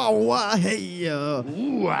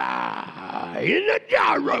 Ooh-ah, in the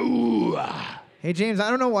jar. Hey, James, I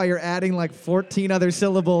don't know why you're adding like 14 other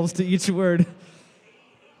syllables to each word.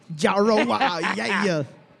 Jarrowa, yeah.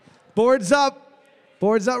 Boards up.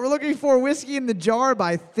 Boards up. We're looking for Whiskey in the Jar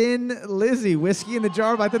by Thin Lizzy. Whiskey in the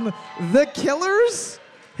Jar by Thin Lizzy. The Killers?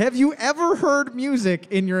 Have you ever heard music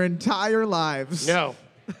in your entire lives? No,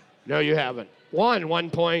 no, you haven't. 1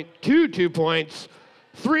 point. 2 points.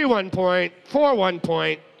 3 1 point. 4 1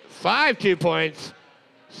 point. 5 2 points.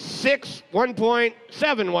 6 1 point.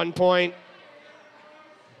 7 1 point.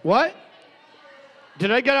 What? Did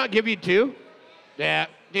I give you 2? Yeah,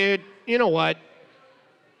 dude. You know what?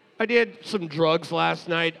 I did some drugs last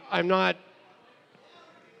night. I'm not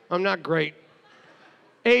great.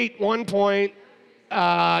 8 1 point.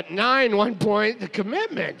 9 1 point. The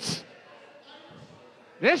commitments.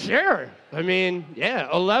 This year. I mean, yeah,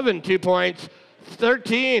 11 2 points.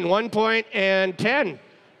 13 1 point, and 10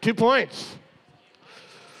 2 points.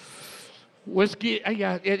 Whiskey,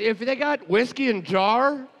 yeah. If they got whiskey in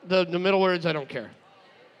jar, the middle words, I don't care.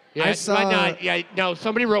 Yeah, I saw- but not, yeah, no.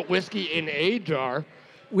 Somebody wrote whiskey in a jar.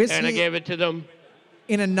 Whiskey and I gave it to them.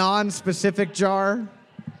 in a non-specific jar.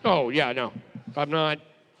 Oh, yeah, no. I'm not.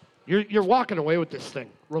 You're walking away with this thing.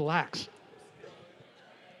 Relax.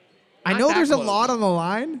 I Not know that there's close. a lot on the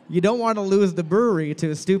line. You don't want to lose the brewery to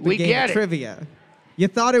a stupid We game get of it. trivia. You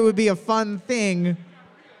thought it would be a fun thing.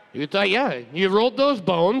 You thought, yeah, you rolled those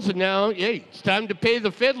bones, and now, hey, it's time to pay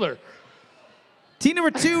the fiddler. Team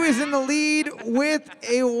number 2 is in the lead with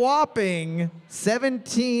a whopping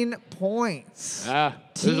 17 points.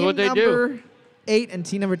 This is what they do. number 8 and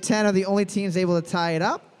team number 10 are the only teams able to tie it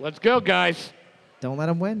up. Let's go, guys. Don't let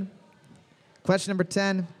them win. Question number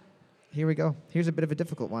 10. Here we go. Here's a bit of a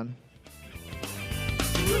difficult one.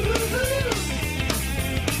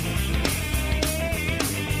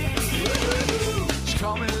 She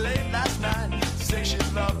called me late last night, say she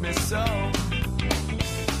loved me so.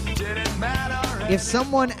 Didn't matter. If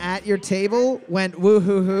someone at your table went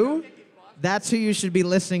woo-hoo-hoo, that's who you should be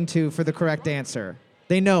listening to for the correct answer.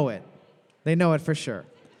 They know it. They know it for sure.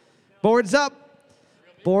 Boards up.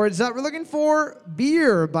 Boards up. We're looking for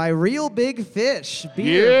Beer by Real Big Fish.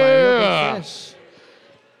 Beer by Real Yeah. Big Fish.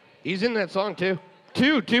 He's in that song, too.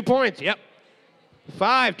 2 points. Yep.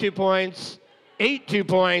 5, 2 points. 8, 2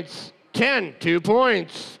 points. 10, 2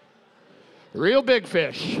 points. Real Big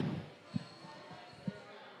Fish.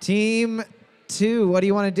 Team 2, what do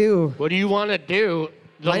you want to do? What do you want to do?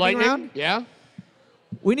 The Lightning round? Yeah?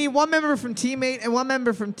 We need one member from Team 8 and one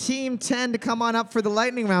member from Team 10 to come on up for the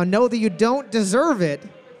lightning round. Know that you don't deserve it.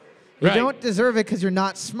 You Right. don't deserve it because you're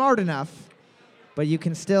not smart enough, but you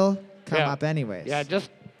can still come Yeah. up anyways. Yeah,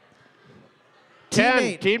 just Team 10.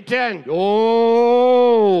 8. Team 10.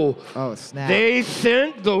 Oh. Oh, snap. They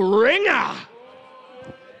sent the ringer.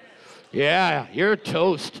 Yeah, you're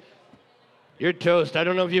toast. You're toast. I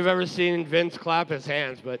don't know if you've ever seen Vince clap his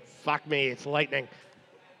hands, but fuck me, it's lightning.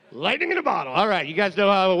 Lightning in a bottle. All right, you guys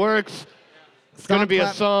know how it works. It's going to Stop be a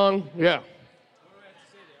clap. song. Yeah.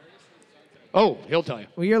 Oh, he'll tell you.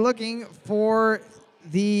 We are looking for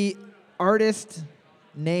the artist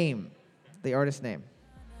name. The artist name.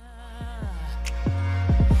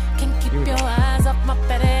 Can't keep your eyes off my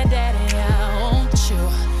fatty daddy, I want you.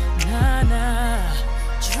 Nah, nah,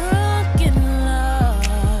 drunk in love.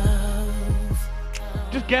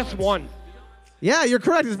 Just guess one. Yeah, you're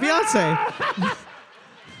correct. It's Beyonce.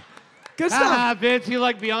 Good stuff. Ah, Vince, you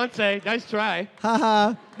like Beyonce. Nice try.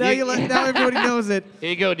 Haha. Now everybody knows it. Here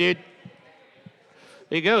you go, dude.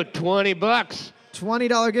 Here you go, $20.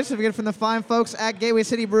 $20 gift certificate from the fine folks at Gateway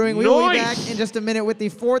City Brewing. We will be Nice. back in just a minute with the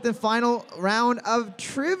 4th and final round of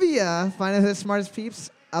trivia. Find out who the smartest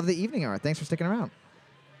peeps of the evening are. Thanks for sticking around.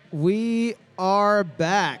 We are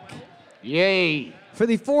back Yay. for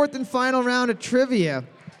the 4th and final round of trivia.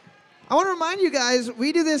 I want to remind you guys,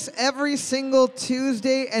 we do this every single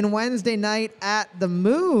Tuesday and Wednesday night at the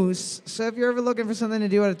Moose. So if you're ever looking for something to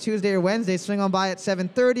do on a Tuesday or Wednesday, swing on by at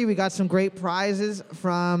 7:30. We got some great prizes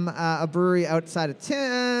from a brewery outside of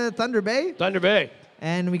Thunder Bay. Thunder Bay.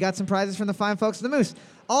 And we got some prizes from the fine folks at the Moose.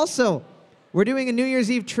 Also, we're doing a New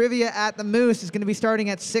Year's Eve trivia at the Moose. It's going to be starting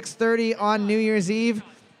at 6:30 on New Year's Eve.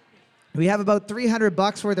 We have about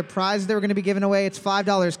 $300 worth of prizes that we're going to be giving away. It's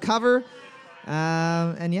 $5 cover.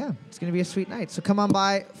 And yeah, it's going to be a sweet night. So come on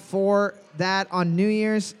by for that on New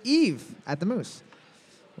Year's Eve at the Moose.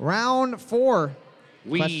 Round 4,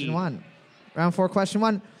 question 1. Round 4, question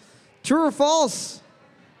 1. True or false?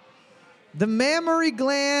 The mammary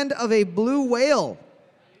gland of a blue whale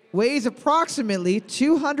weighs approximately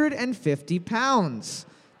 250 pounds.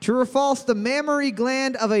 True or false? The mammary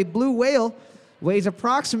gland of a blue whale weighs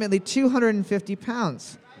approximately 250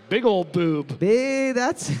 pounds. Big old boob. Big,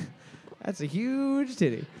 that's a huge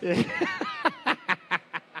titty.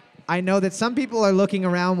 I know that some people are looking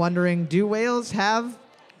around wondering, do whales have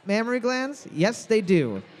mammary glands? Yes, they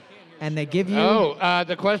do. And they give you...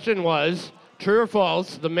 The question was, true or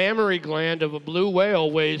false, the mammary gland of a blue whale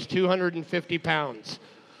weighs 250 pounds.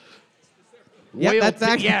 Yep, that's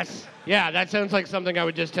actually- Yes. Yeah, that sounds like something I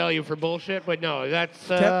would just tell you for bullshit, but no,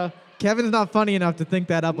 that's... Kevin's not funny enough to think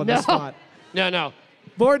that up on the spot. No.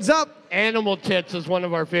 Boards up. Animal tits is one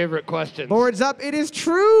of our favorite questions. Boards up. It is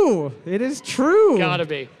true. It is true. Gotta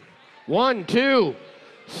be. 1, 2,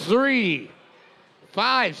 3,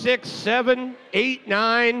 5, 6, 7, 8,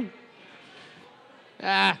 9.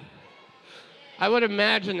 I would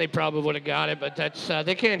imagine they probably would have got it, but that's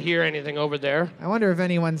they can't hear anything over there. I wonder if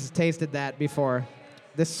anyone's tasted that before.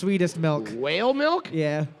 The sweetest milk. Whale milk?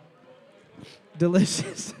 Yeah.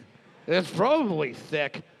 Delicious. It's probably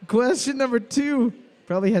thick. Question number 2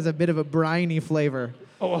 probably has a bit of a briny flavor.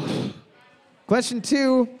 Oh, Question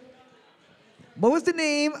 2. What was the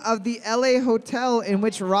name of the LA hotel in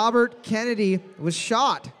which Robert Kennedy was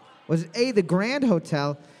shot? Was it A, the Grand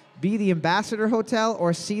Hotel, B, the Ambassador Hotel,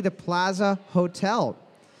 or C, the Plaza Hotel?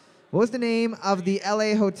 What was the name of the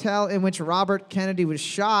LA hotel in which Robert Kennedy was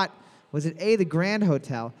shot? Was it A, the Grand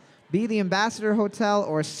Hotel, B, the Ambassador Hotel,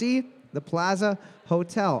 or C, the Plaza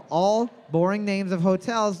Hotel? All boring names of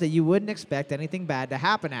hotels that you wouldn't expect anything bad to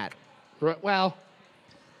happen at. Well,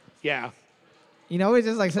 yeah. You know, it's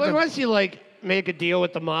just like such Well, a... once you like make a deal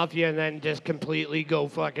with the mafia and then just completely go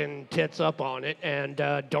fucking tits up on it and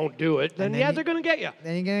don't do it, then, And then yeah, you- they're gonna get you.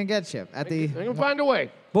 Then you're going to get you. At the They're gonna find a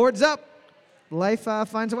way. boards up, life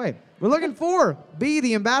finds a way. We're looking for B,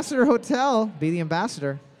 the Ambassador Hotel. B, the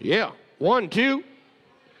Ambassador. Yeah. 1, 2,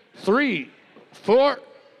 3, 4,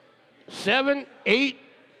 7, 8,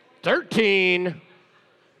 13.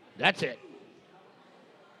 That's it.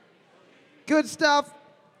 Good stuff.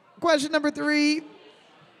 Question number 3.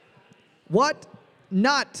 What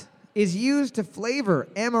nut is used to flavor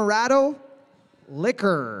amaretto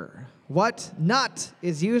liquor? What nut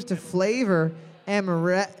is used to flavor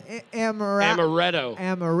Amaretto.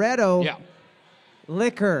 amaretto Yeah.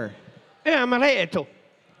 liquor? Amaretto.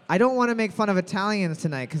 I don't want to make fun of Italians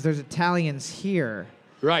tonight because there's Italians here.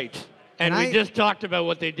 Right. And And we I- just talked about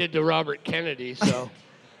what they did to Robert Kennedy, so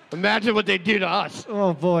imagine what they do to us.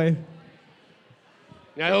 Oh boy.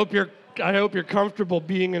 I hope you're comfortable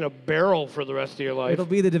being in a barrel for the rest of your life. It'll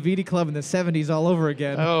be the Davidi Club in the 70s all over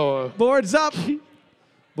again. Oh, Boards up.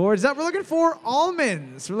 Boards up. We're looking for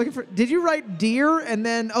almonds. We're looking for. Did you write deer and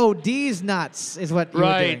then D's nuts is what you were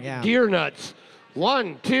right. doing? Yeah. Deer nuts.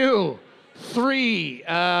 1, 2, 3,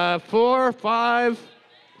 4, 5,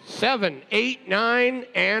 7, 8, 9,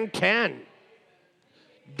 and 10.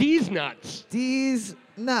 These nuts. These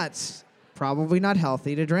nuts. Probably not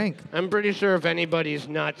healthy to drink. I'm pretty sure if anybody's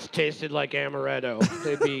nuts tasted like amaretto,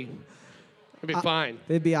 they'd be fine.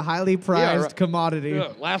 They'd be a highly prized right. commodity.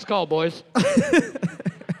 Yeah, last call, boys.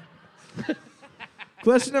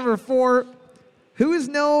 Question number 4. Who is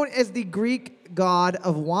known as the Greek god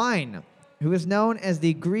of wine? Who is known as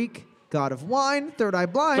the Greek god of wine? Third Eye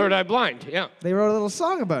Blind. Third Eye Blind, yeah. They wrote a little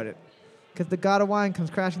song about it because the god of wine comes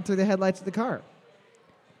crashing through the headlights of the car.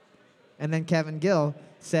 And then Kevin Gill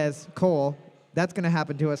says, Cole, that's going to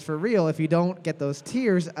happen to us for real if you don't get those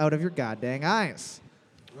tears out of your goddamn eyes.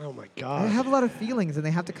 Oh my I God. have a lot of feelings and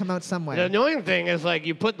they have to come out some way. The annoying thing is like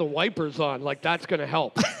you put the wipers on, like that's gonna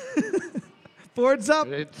help. Boards up.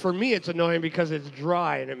 For me, it's annoying because it's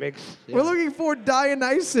dry and it makes. Yeah. We're looking for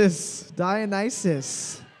Dionysus.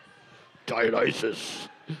 Dionysus. Dionysus.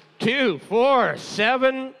 2, 4,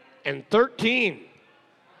 7, and 13.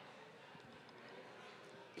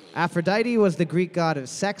 Aphrodite was the Greek god of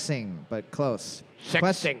sexing, but close.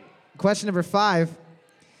 Sexting. Question number 5.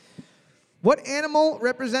 What animal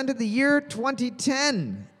represented the year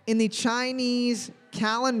 2010 in the Chinese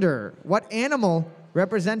calendar? What animal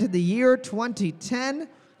represented the year 2010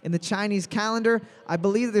 in the Chinese calendar? I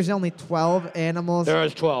believe there's only 12 animals There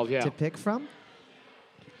is 12, yeah. to pick from.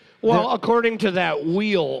 Well, according to that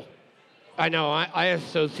wheel, I know, I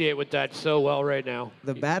associate with that so well right now.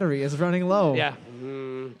 The battery is running low. Yeah.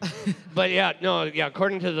 But yeah, no, yeah,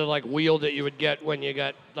 according to the like wheel that you would get when you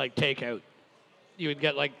got like takeout. You would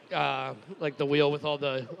get like the wheel with all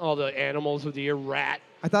the animals of the year, rat.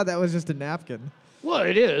 I thought that was just a napkin. Well,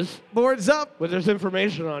 it is, Boards up. but there's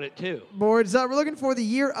information on it too. Boards up. We're looking for the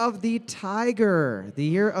year of the tiger. The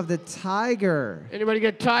year of the tiger. Anybody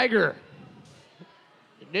get tiger?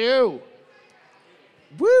 No.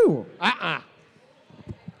 Woo! Uh-uh.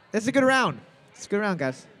 That's a good round. It's a good round,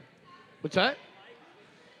 guys. What's that?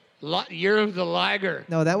 Year of the liger.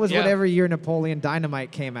 No, that was Yeah. whatever year Napoleon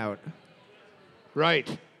Dynamite came out. Right.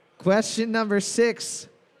 Question number 6.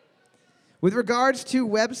 With regards to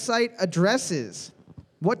website addresses,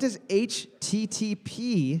 what does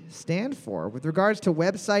HTTP stand for? With regards to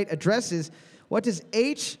website addresses, what does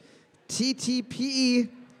HTTP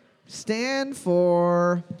stand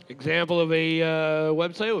for? Example of a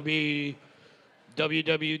website would be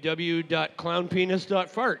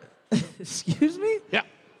www.clownpenis.fart. Excuse me? Yeah.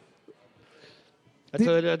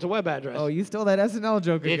 That's a web address. Oh, you stole that SNL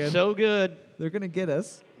joke again. It's so good. They're going to get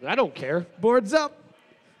us. I don't care. Boards up.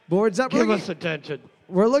 Boards up. Give us attention.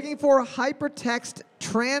 We're looking for hypertext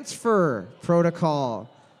transfer protocol.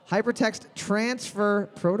 Hypertext transfer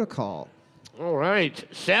protocol. All right.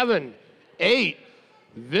 7, 8.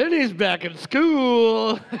 Vinny's back in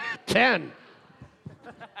school. 10.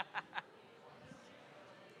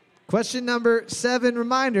 Question number 7,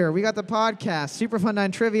 reminder, we got the podcast, Superfund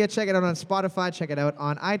 9 Trivia. Check it out on Spotify. Check it out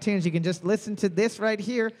on iTunes. You can just listen to this right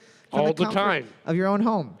here from All the comfort time. of your own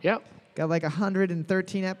home. Yep. Got like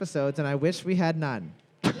 113 episodes, and I wish we had none.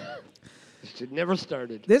 It never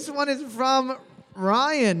started. This one is from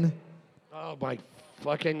Ryan. Oh, my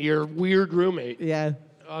fucking, your weird roommate. Yeah.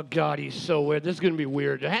 Oh, God, he's so weird. This is going to be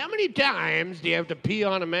weird. How many times do you have to pee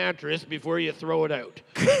on a mattress before you throw it out?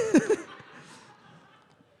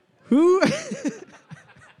 Who?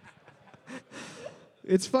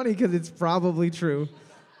 It's funny because it's probably true.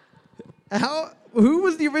 Who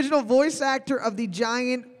was the original voice actor of the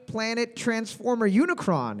giant planet Transformer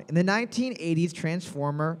Unicron in the 1980s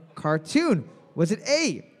Transformer cartoon? Was it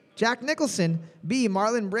A, Jack Nicholson, B,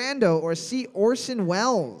 Marlon Brando, or C, Orson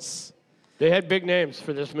Welles? They had big names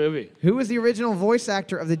for this movie. Who was the original voice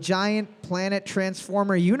actor of the giant planet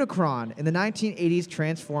Transformer Unicron in the 1980s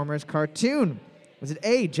Transformers cartoon? Was it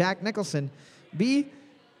A, Jack Nicholson, B,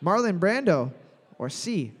 Marlon Brando, or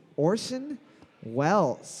C, Orson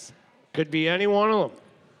Welles? Could be any one of them.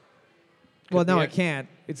 Well, no, be it can't.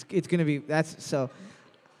 It's going to be, that's, so.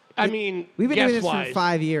 I mean, We've been doing this guess-wise. for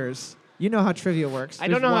 5 years. You know how trivia works. I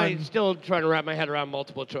don't There's know. one- I'm still trying to wrap my head around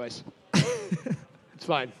multiple choice. It's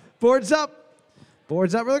fine. Boards up.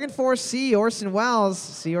 Boards up. We're looking for C, Orson Welles.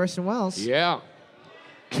 C, Orson Welles. Yeah.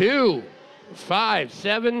 2, 5,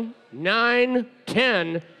 7, 9,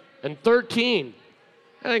 10, and 13.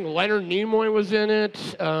 I think Leonard Nimoy was in it.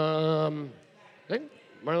 I think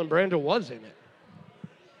Marlon Brando was in it.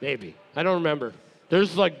 Maybe. I don't remember.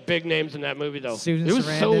 There's like big names in that movie though. Susan it was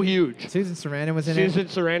so Sarandon. huge. Susan Sarandon was in Susan it.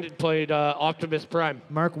 Sarandon played Optimus Prime.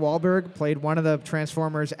 Mark Wahlberg played one of the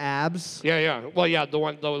Transformers abs. Yeah. Well, yeah,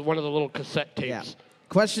 one of the little cassette tapes. Yeah.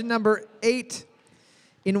 Question number 8.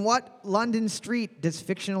 In what London street does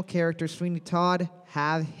fictional character Sweeney Todd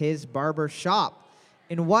have his barber shop?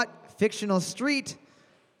 In what London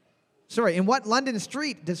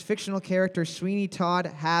street does fictional character Sweeney Todd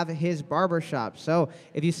have his barber shop? So,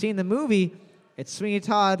 if you've seen the movie, it's Sweeney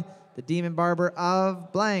Todd, the demon barber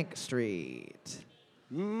of blank street.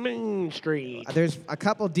 Main Street. There's a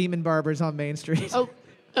couple demon barbers on Main Street.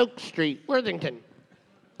 Oak Street, Worthington.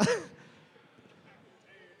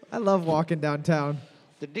 I love walking downtown.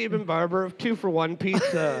 The Demon Barber of 2-for-1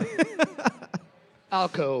 Pizza.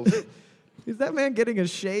 Alcove. Is that man getting a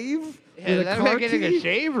shave? Yeah, with a that car man getting key? a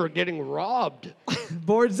shave or getting robbed?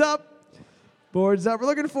 Boards up. Boards up. We're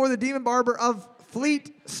looking for the demon barber of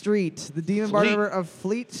Fleet Street. The demon Fleet. barber of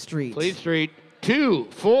Fleet Street. Fleet Street. 2,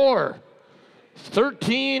 4,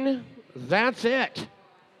 13. That's it.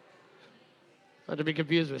 Not to be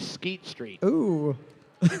confused with Skeet Street. Ooh.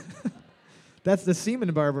 That's the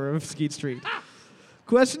seaman barber of Skeet Street.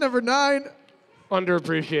 Question number 9.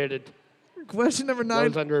 Underappreciated. Question number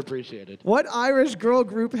 9. That was underappreciated. What Irish girl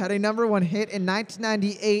group had a #1 hit in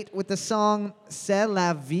 1998 with the song C'est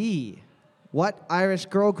la vie? What Irish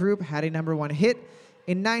girl group had a #1 hit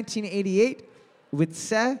in 1988 with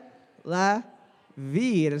C'est la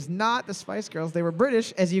vie? It is not the Spice Girls. They were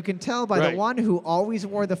British, as you can tell by Right. the one who always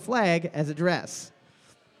wore the flag as a dress.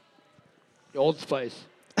 Old Spice.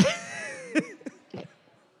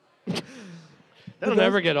 That'll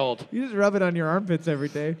never get old. You just rub it on your armpits every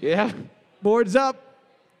day. Yeah. Boards up.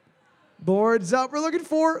 Boards up. We're looking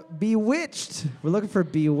for Bewitched. We're looking for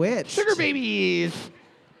Bewitched. Sugar Babies.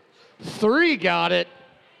 3 got it.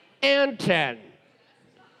 And 10.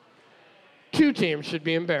 2 teams should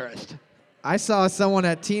be embarrassed. I saw someone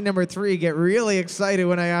at team number 3 get really excited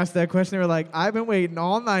when I asked that question. They were like, I've been waiting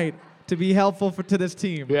all night to be helpful to this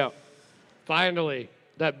team. Yeah. Finally,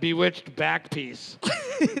 that bewitched back piece.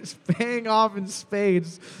 It's paying off in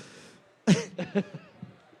spades.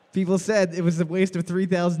 People said it was a waste of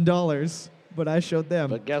 $3,000, but I showed them.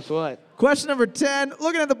 But guess what? Question number 10.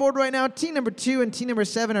 Looking at the board right now, team number 2 and team number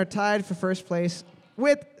 7 are tied for first place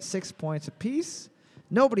with 6 points apiece.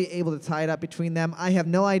 Nobody able to tie it up between them. I have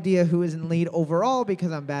no idea who is in lead overall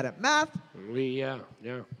because I'm bad at math. Yeah.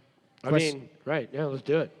 I Question- mean, right, yeah, let's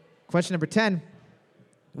do it. Question number 10.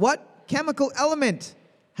 What chemical element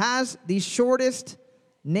has the shortest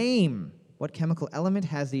name? What chemical element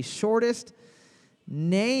has the shortest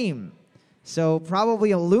name? So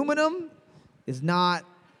probably aluminum is not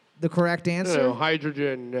the correct answer.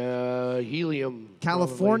 Hydrogen, helium.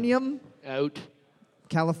 Californium. probably Out.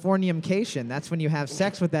 Californiumcation. That's when you have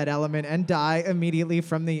sex with that element and die immediately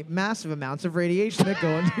from the massive amounts of radiation that go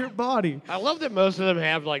into your body. I love that most of them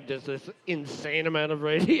have like this insane amount of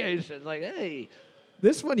radiation. Like, hey,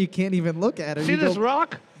 This one you can't even look at. Or see you this go-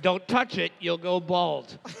 rock? Don't touch it. You'll go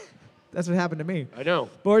bald. That's what happened to me. I know.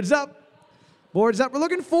 Boards up. Boards up. We're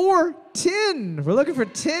looking for tin. We're looking for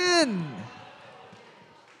tin.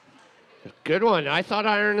 Good one. I thought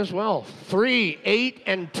iron as well. 3, 8,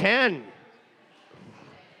 and 10.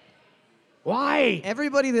 Why?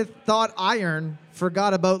 Everybody that thought iron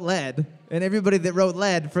forgot about lead, and everybody that wrote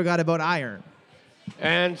lead forgot about iron.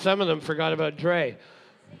 And some of them forgot about Dre.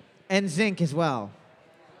 And zinc as well.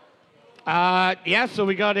 Yeah, so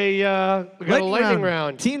we got a lightning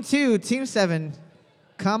round. Team 2, Team 7,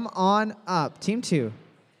 come on up. Team 2,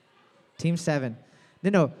 Team 7.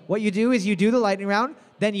 No. What you do is you do the lightning round,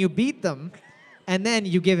 then you beat them, and then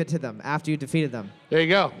you give it to them after you defeated them. There you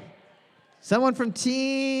go. Someone from This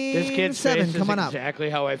Team kid's 7, face come is on up. exactly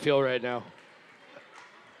how I feel right now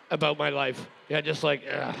about my life. Yeah, just like,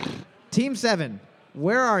 ugh. Team 7,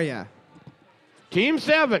 where are you? Team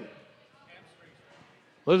 7.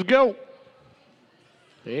 Let's go.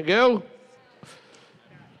 There you go.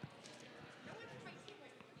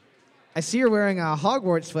 I see you're wearing a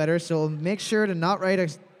Hogwarts sweater, so make sure to not write a.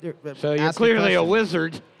 So you're ask clearly a question.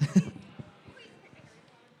 wizard.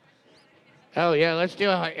 Oh, yeah, let's do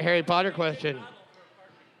a Harry Potter question.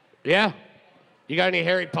 Yeah. You got any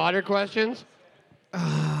Harry Potter questions?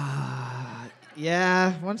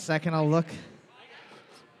 Yeah, 1 second, I'll look.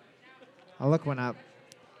 I'll look one up.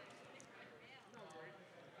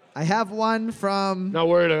 I have one from. Not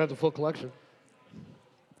worried, I got the full collection.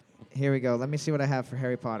 Here we go. Let me see what I have for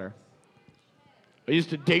Harry Potter. I used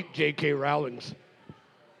to date J.K. Rowling's.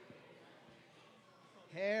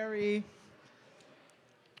 Harry.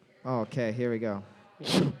 Okay, here we go.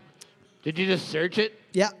 Did you just search it?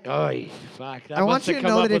 Yeah. Oh, fuck. That I want must you have to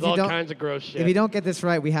come know up that if with you all don't, kinds of gross shit. if you don't get this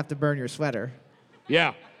right, we have to burn your sweater.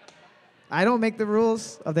 Yeah. I don't make the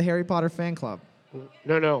rules of the Harry Potter fan club.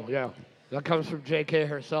 No, yeah. That comes from J.K.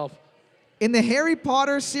 herself. In the Harry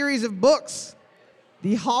Potter series of books,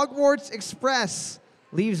 the Hogwarts Express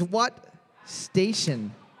leaves what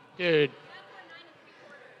station? Dude,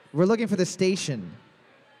 We're looking for the station.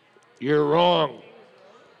 you're wrong.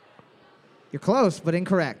 You're close, but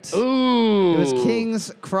incorrect. Ooh. It was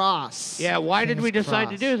King's Cross. Yeah, why did King's we decide to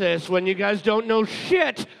Cross. do this when you guys don't know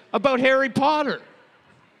shit about Harry Potter?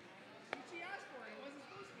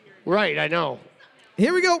 Right, I know.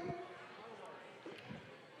 Here we go. Here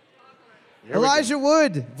we go. Elijah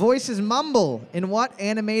Wood voices Mumble in what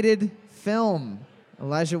animated film?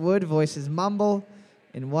 Elijah Wood voices Mumble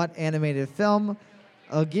in what animated film?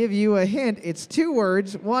 I'll give you a hint. It's 2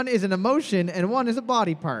 words. One is an emotion, and one is a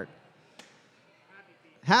body part.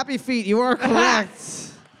 Happy Feet. You are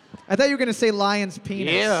correct. I thought you were going to say lion's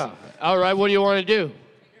penis. Yeah. All right, what do you want to do?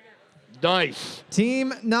 Nice.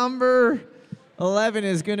 Team number 11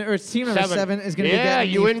 is going to, or team number 7 is going to be Yeah,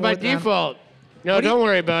 getting you the win by fourth round. default. No, What do you- don't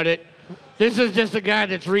worry about it. This is just a guy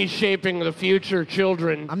that's reshaping the future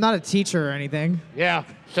children. I'm not a teacher or anything. Yeah,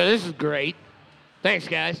 so this is great. Thanks,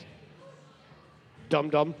 guys.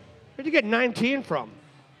 Dum-dum. Where'd you get 19 from?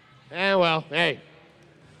 Well, hey.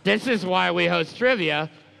 This is why we host trivia,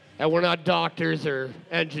 and we're not doctors or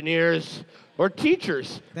engineers or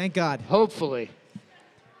teachers, Thank God. hopefully.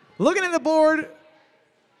 Looking at the board,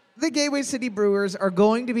 the Gateway City Brewers are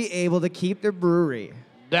going to be able to keep their brewery.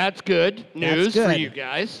 That's good news for good. you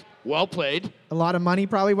guys. Well played. A lot of money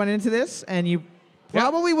probably went into this, and you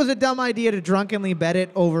probably was a dumb idea to drunkenly bet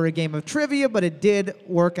it over a game of trivia, but it did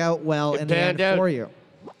work out well It in the end panned out. for you.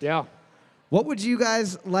 Yeah. What would you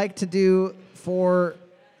guys like to do for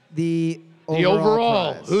the The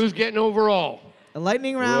overall. prize? Who's getting overall? A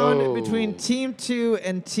lightning round Whoa. between Team 2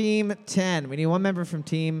 and Team 10. We need one member from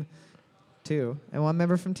Team 2 and one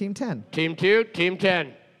member from Team 10. Team 2, Team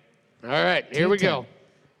 10. All right, here Team we 10. go.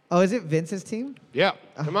 Oh, is it Vince's team? Yeah,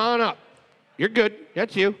 come on up. You're good.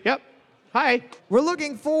 That's you. Yep. Hi. We're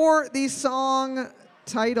looking for the song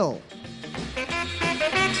title.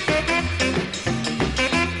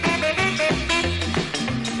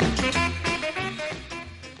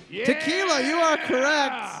 Yeah. Tequila, you are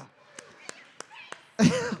correct.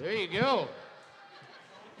 There you go.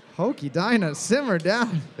 Hokey Dinah, simmer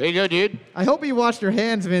down. There you go, dude. I hope you washed your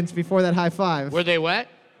hands, Vince, before that high five. Were they wet?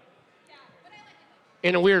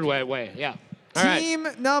 In a weird way, yeah. All right. Team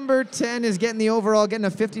number 10 is getting the overall, getting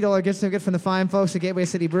a $50 gift certificate from the fine folks at Gateway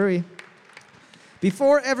City Brewery.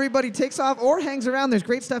 Before everybody takes off or hangs around, there's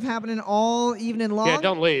great stuff happening all evening long. Yeah,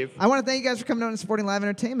 don't leave. I want to thank you guys for coming out and supporting live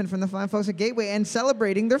entertainment from the fine folks at Gateway and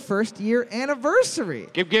celebrating their first year anniversary.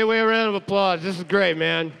 Give Gateway a round of applause. This is great,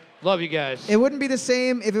 man. Love you guys. It wouldn't be the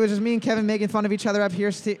same if it was just me and Kevin making fun of each other up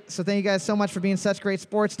here. So thank you guys so much for being such great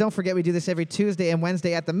sports. Don't forget we do this every Tuesday and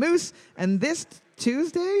Wednesday at the Moose. And this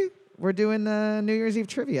Tuesday, we're doing New Year's Eve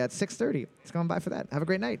trivia at 6:30. It's going by for that. Have a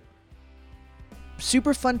great night.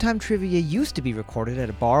 Super Fun Time Trivia used to be recorded at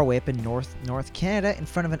a bar way up in North Canada in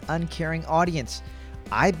front of an uncaring audience.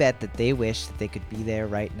 I bet that they wish that they could be there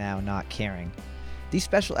right now, not caring. These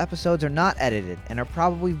special episodes are not edited and are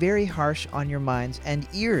probably very harsh on your minds and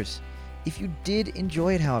ears. If you did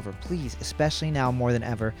enjoy it, however, please, especially now more than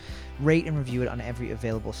ever, rate and review it on every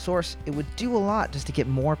available source. It would do a lot just to get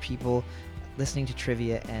more people listening to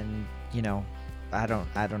trivia and, you know, I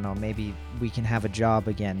don't know, maybe we can have a job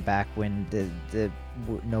again back when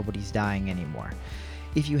nobody's dying anymore.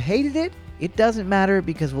 If you hated it, it doesn't matter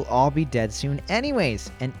because we'll all be dead soon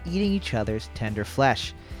anyways and eating each other's tender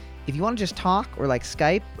flesh. If you want to just talk or like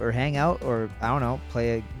Skype or hang out or, I don't know,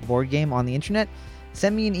 play a board game on the internet,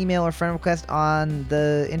 send me an email or friend request on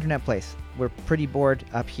the internet place. We're pretty bored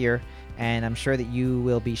up here, and I'm sure that you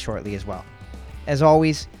will be shortly as well. As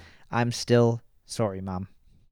always, I'm still sorry, Mom.